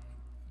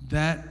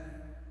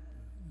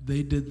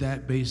 they did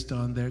that based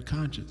on their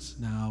conscience.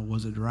 Now,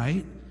 was it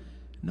right?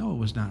 No, it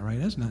was not right.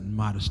 There's nothing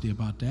modesty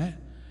about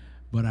that.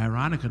 But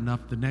ironic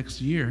enough, the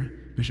next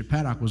year, Bishop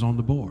Paddock was on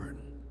the board,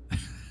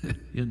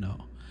 you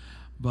know.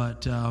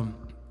 But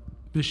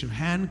Bishop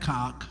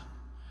Hancock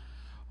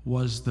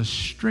was the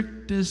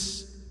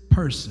strictest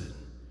person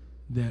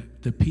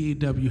that the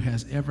PAW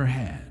has ever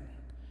had.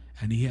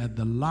 And he had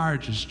the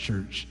largest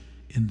church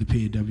in the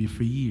PAW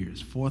for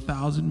years,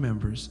 4,000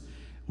 members,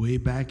 way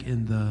back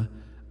in the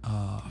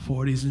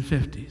 40s and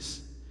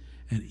 50s.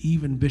 And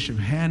even Bishop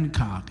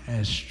Hancock,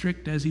 as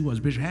strict as he was,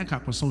 Bishop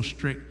Hancock was so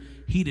strict,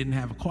 he didn't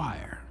have a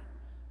choir.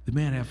 The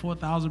man had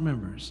 4,000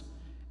 members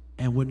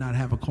and would not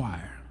have a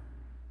choir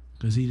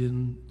because he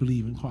didn't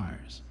believe in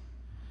choirs.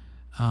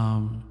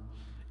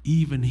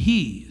 Even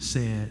he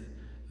said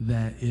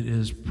that it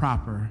is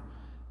proper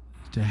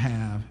to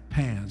have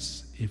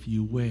pants if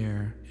you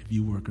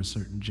work a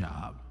certain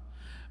job.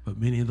 But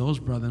many of those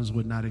brothers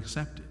would not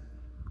accept it.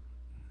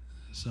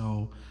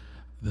 So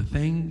the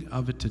thing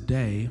of it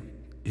today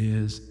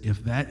is,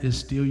 if that is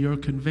still your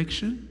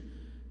conviction,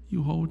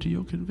 you hold to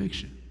your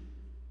conviction.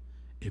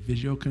 If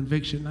it's your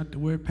conviction not to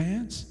wear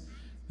pants,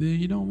 then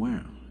you don't wear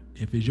them.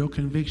 If it's your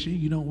conviction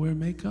you don't wear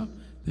makeup,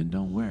 then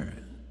don't wear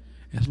it.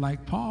 It's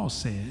like Paul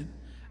said,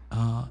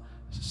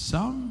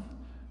 some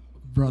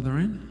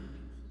brethren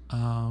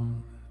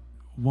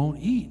won't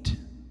eat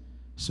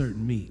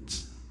certain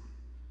meats.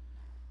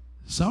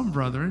 Some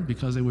brethren,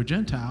 because they were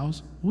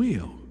Gentiles,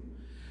 will.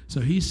 So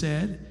he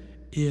said,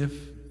 if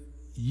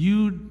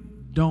you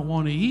don't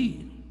want to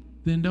eat,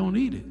 then don't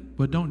eat it.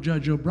 But don't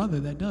judge your brother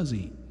that does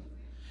eat.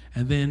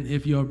 And then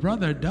if your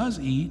brother does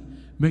eat,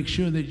 make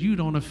sure that you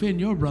don't offend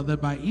your brother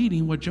by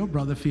eating what your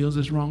brother feels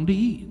is wrong to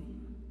eat.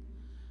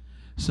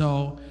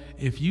 So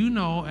if you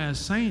know as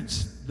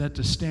saints that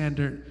the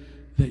standard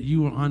that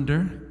you were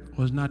under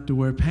was not to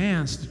wear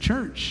pants to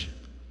church,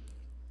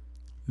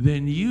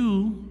 then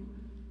you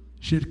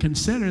should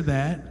consider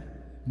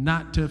that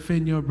not to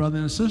offend your brother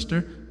and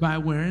sister by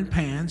wearing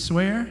pants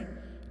where?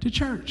 To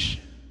church.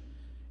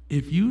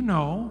 If you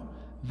know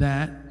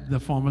that the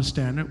former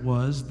standard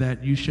was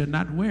that you should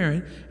not wear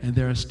it, and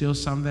there are still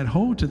some that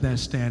hold to that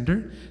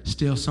standard,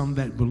 still some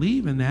that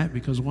believe in that,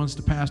 because once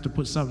the pastor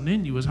puts something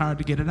in you, it's hard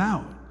to get it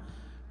out.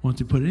 Once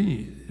you put it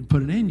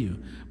in you.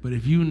 But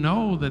if you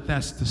know that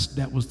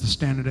that was the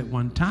standard at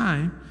one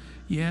time,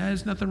 yeah,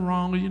 there's nothing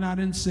wrong with you not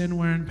in sin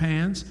wearing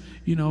pants,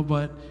 you know,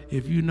 but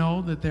if you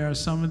know that there are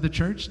some in the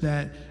church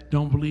that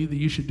don't believe that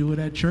you should do it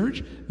at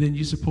church, then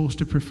you're supposed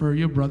to prefer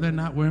your brother and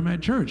not wear them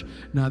at church.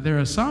 Now, there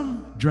are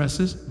some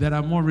dresses that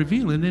are more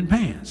revealing than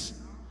pants.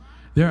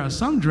 There are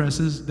some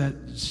dresses that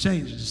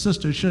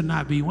sisters should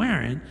not be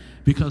wearing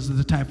because of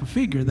the type of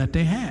figure that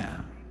they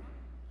have.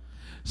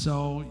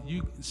 So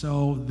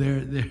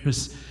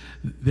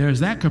there's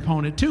that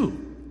component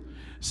too.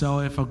 So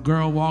if a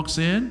girl walks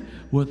in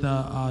with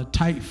a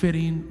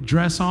tight-fitting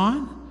dress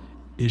on,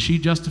 is she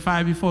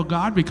justified before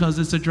God because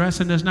it's a dress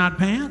and it's not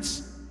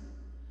pants?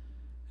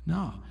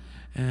 No.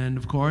 And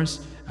of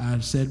course,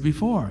 I've said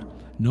before,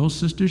 no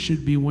sister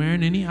should be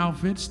wearing any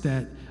outfits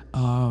that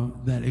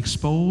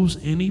expose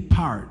any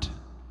part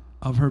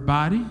of her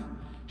body.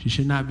 She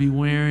should not be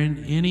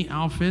wearing any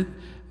outfit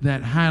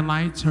that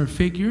highlights her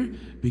figure,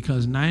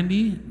 because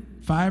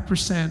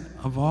 95%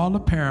 of all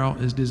apparel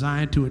is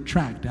designed to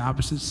attract the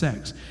opposite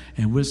sex.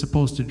 And we're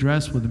supposed to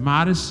dress with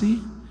modesty,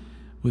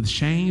 with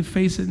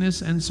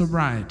shamefacedness and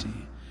sobriety.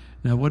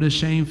 Now, what is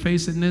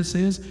shamefacedness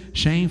is?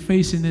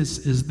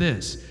 Shamefacedness is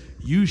this: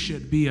 you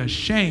should be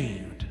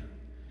ashamed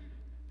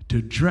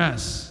to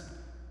dress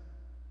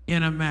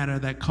in a manner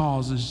that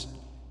causes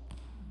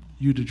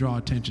you to draw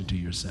attention to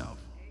yourself.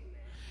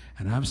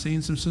 And I've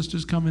seen some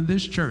sisters come in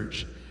this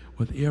church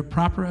with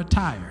improper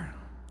attire,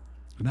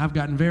 and I've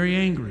gotten very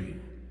angry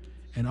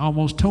and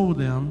almost told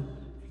them,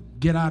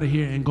 get out of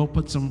here and go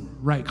put some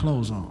right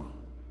clothes on.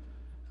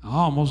 I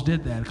almost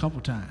did that a couple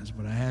times,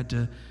 but I had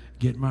to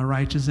get my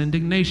righteous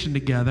indignation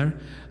together,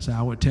 so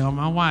I would tell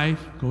my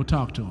wife, go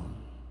talk to him.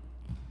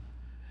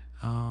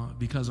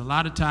 Because a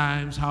lot of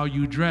times how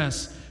you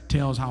dress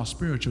tells how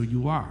spiritual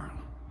you are.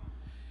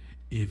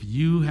 If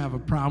you have a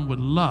problem with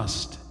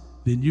lust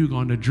then you're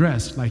going to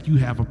dress like you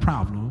have a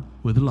problem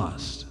with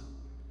lust.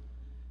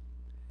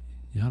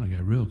 Y'all done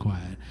got real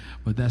quiet,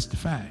 but that's the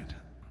fact.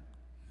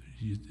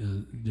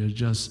 There's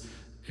just,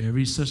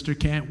 every sister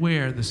can't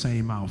wear the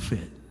same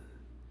outfit,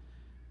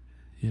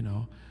 you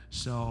know.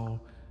 So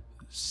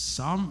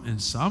in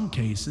some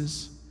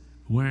cases,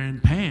 wearing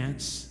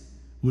pants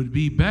would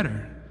be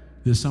better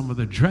than some of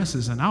the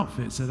dresses and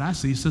outfits that I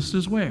see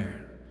sisters wear.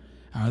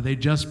 Are they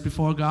just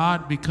before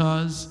God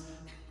because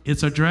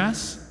it's a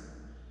dress?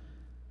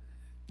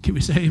 Can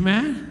we say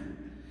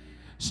amen?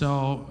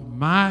 So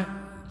my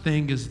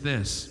thing is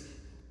this.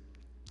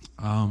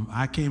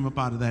 I came up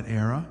out of that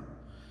era.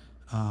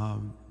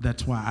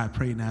 That's why I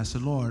prayed and asked the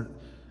Lord,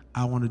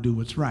 I want to do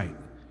what's right.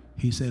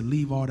 He said,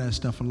 leave all that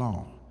stuff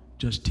alone.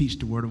 Just teach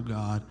the word of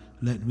God.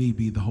 Let me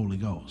be the Holy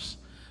Ghost.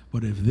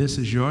 But if this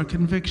is your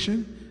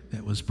conviction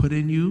that was put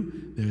in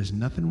you, there's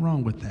nothing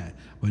wrong with that.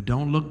 But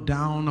don't look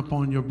down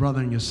upon your brother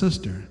and your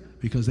sister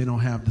because they don't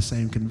have the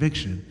same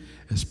conviction,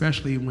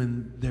 especially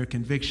when their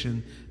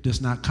conviction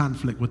does not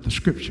conflict with the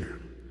scripture.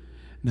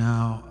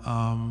 Now,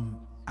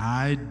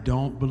 I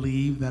don't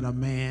believe that a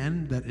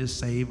man that is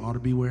saved ought to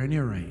be wearing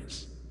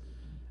earrings.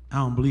 I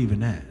don't believe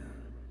in that.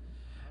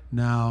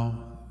 Now,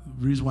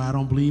 the reason why I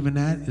don't believe in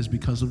that is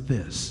because of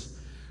this.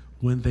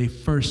 When they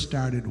first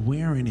started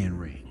wearing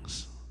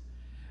earrings,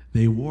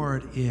 they wore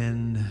it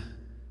in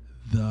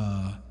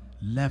the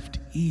left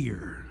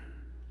ear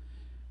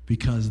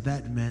because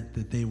that meant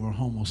that they were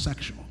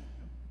homosexual.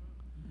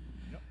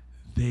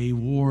 They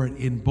wore it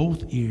in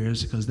both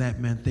ears because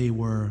that meant they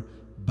were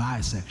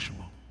bisexual.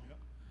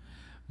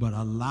 But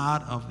a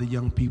lot of the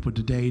young people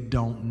today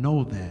don't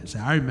know that. So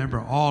I remember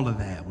all of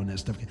that when that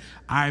stuff came.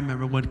 I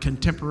remember when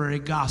contemporary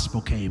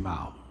gospel came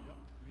out.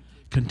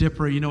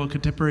 Contemporary, you know what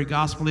contemporary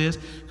gospel is?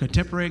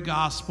 Contemporary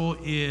gospel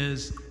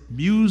is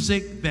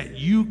music that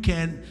you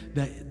can,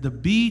 that the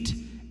beat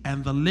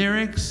and the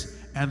lyrics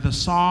and the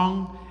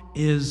song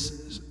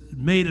is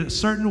made a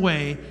certain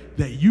way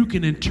that you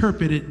can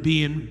interpret it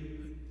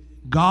being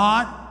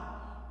God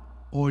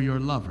or your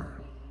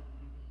lover.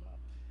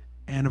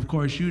 And of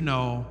course, you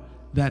know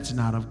that's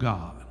not of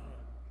God.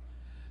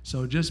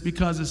 So just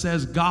because it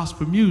says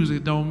gospel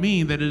music don't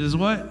mean that it is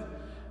what?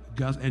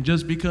 And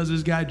just because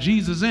it's got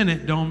Jesus in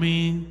it don't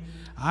mean.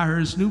 I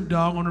heard Snoop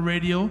Dogg on the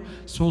radio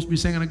supposed to be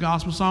singing a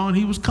gospel song and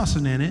he was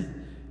cussing in it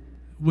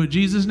with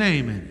Jesus'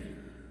 name in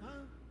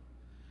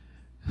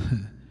it.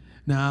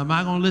 Now, am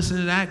I going to listen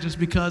to that just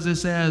because it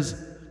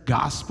says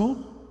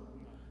gospel?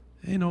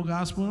 Ain't no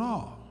gospel at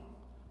all,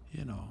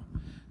 you know.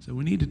 So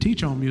we need to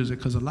teach on music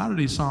because a lot of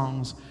these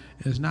songs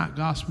is not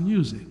gospel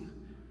music.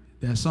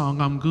 That song,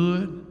 I'm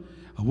good.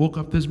 I woke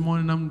up this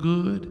morning, I'm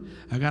good.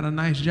 I got a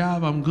nice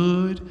job, I'm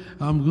good.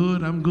 I'm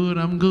good, I'm good,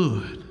 I'm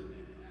good.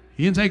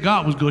 He didn't say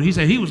God was good, he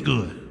said he was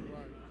good.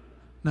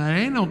 Now, there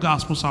ain't no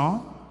gospel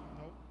song,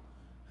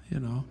 you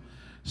know.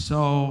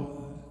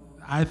 So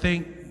I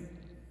think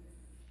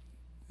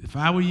if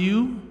I were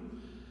you,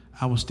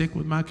 I would stick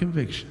with my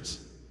convictions.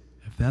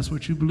 If that's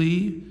what you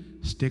believe,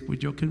 stick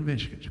with your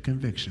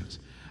convictions.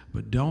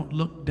 But don't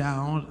look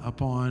down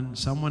upon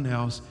someone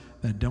else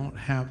that don't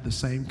have the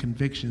same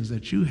convictions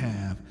that you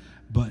have,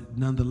 but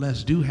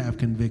nonetheless do have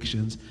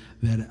convictions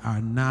that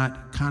are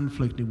not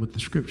conflicting with the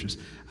scriptures.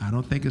 I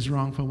don't think it's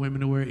wrong for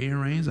women to wear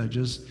earrings. I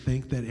just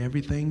think that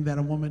everything that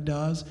a woman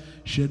does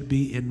should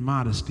be in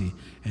modesty.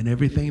 And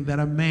everything that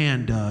a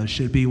man does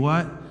should be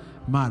what?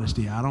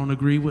 Modesty. I don't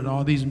agree with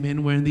all these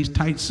men wearing these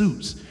tight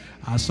suits.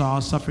 I saw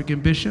a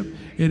Suffragan bishop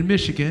in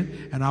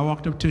Michigan, and I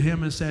walked up to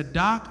him and said,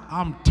 Doc,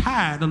 I'm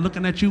tired of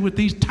looking at you with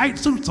these tight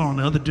suits on.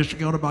 The other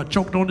district elder about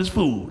choked on his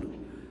food.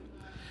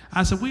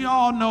 I said, we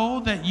all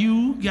know that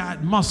you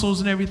got muscles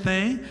and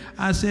everything.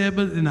 I said,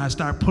 but, and I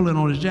started pulling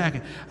on his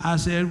jacket. I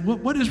said,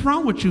 what is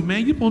wrong with you,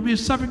 man? You're supposed to be a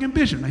Suffragan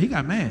bishop. Now, he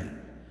got mad.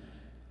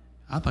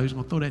 I thought he was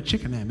going to throw that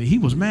chicken at me. He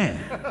was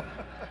mad.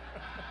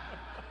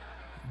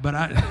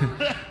 But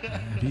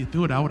if he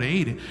threw it, I would have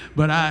ate it.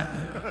 But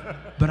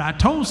I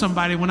told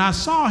somebody when I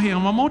saw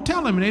him, I'm going to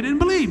tell him, and they didn't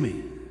believe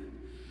me.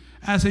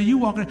 I said, you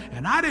walking,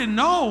 and I didn't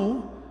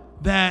know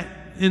that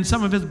in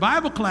some of his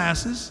Bible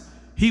classes,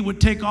 he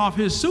would take off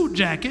his suit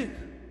jacket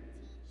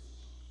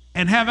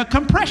and have a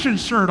compression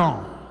shirt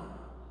on.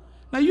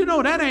 Now, you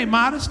know that ain't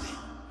modesty.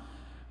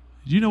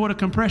 Do you know what a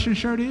compression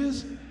shirt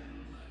is?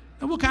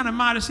 Now, what kind of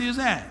modesty is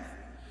that?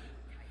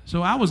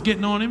 So I was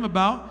getting on him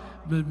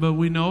about, but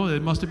we know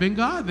it must have been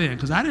God then,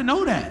 because I didn't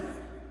know that.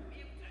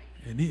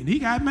 And he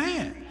got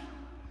mad.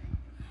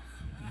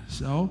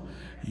 So,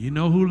 you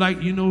know who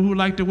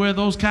like to wear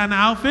those kind of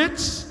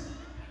outfits?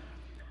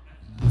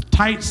 The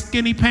tight,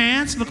 skinny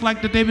pants look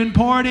like that they've been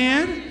poured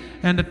in,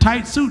 and the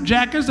tight suit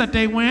jackets that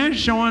they wear,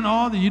 showing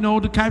all the, you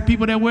know, the kind of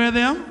people that wear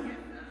them.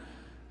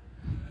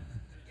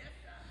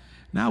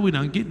 Now we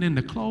done getting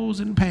into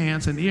clothes and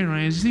pants and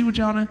earrings. You see what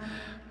y'all done?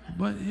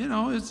 But you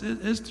know, it's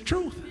the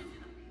truth.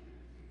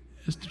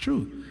 It's the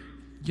truth.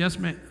 Yes,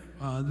 ma'am.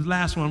 The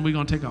last one, we're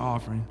gonna take an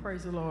offering.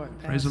 Praise the Lord.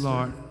 Praise the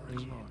Lord.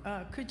 Praise the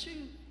Lord. Could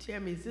you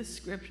tell me, is this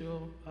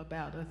scriptural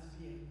about us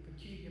being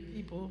peculiar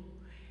people?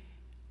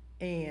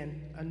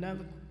 And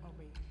another,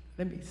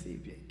 let me see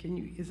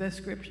if is that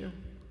scripture?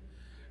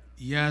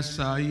 Yes,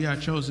 you are a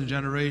chosen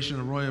generation,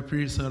 a royal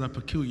priesthood, a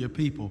peculiar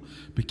people.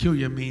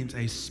 Peculiar means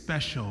a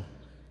special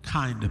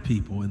kind of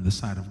people in the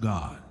sight of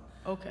God.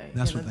 Okay.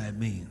 That's what that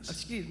means.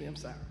 Excuse me, I'm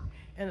sorry.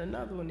 And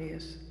another one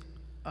is,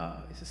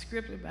 it's a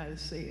scripture about it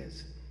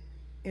says,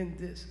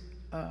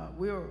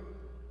 we're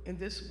in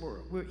this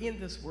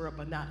world,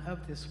 but not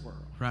of this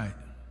world. Right.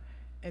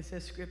 It's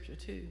that scripture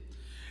too.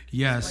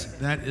 Yes,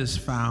 that is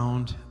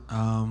found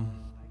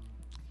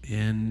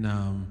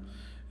in,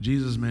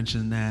 Jesus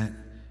mentioned that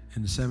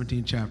in the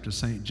 17th chapter of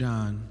St.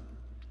 John,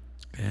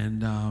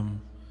 and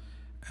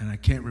I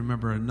can't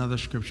remember another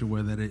scripture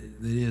where that it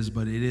is,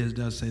 but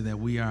does say that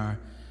we are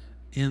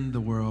in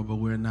the world, but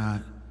we're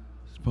not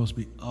supposed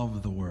to be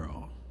of the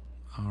world.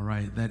 All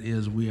right, that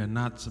is, we are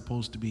not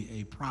supposed to be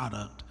a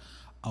product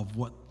of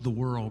what the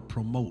world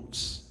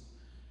promotes.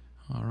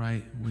 All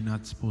right, we're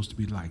not supposed to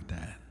be like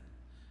that.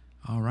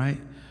 All right,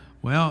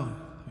 well,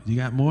 you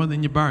got more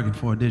than you bargained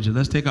for, did you?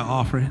 Let's take an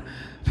offering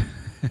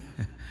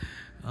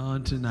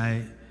on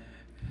tonight.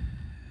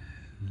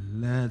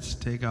 Let's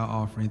take our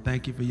offering.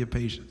 Thank you for your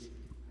patience.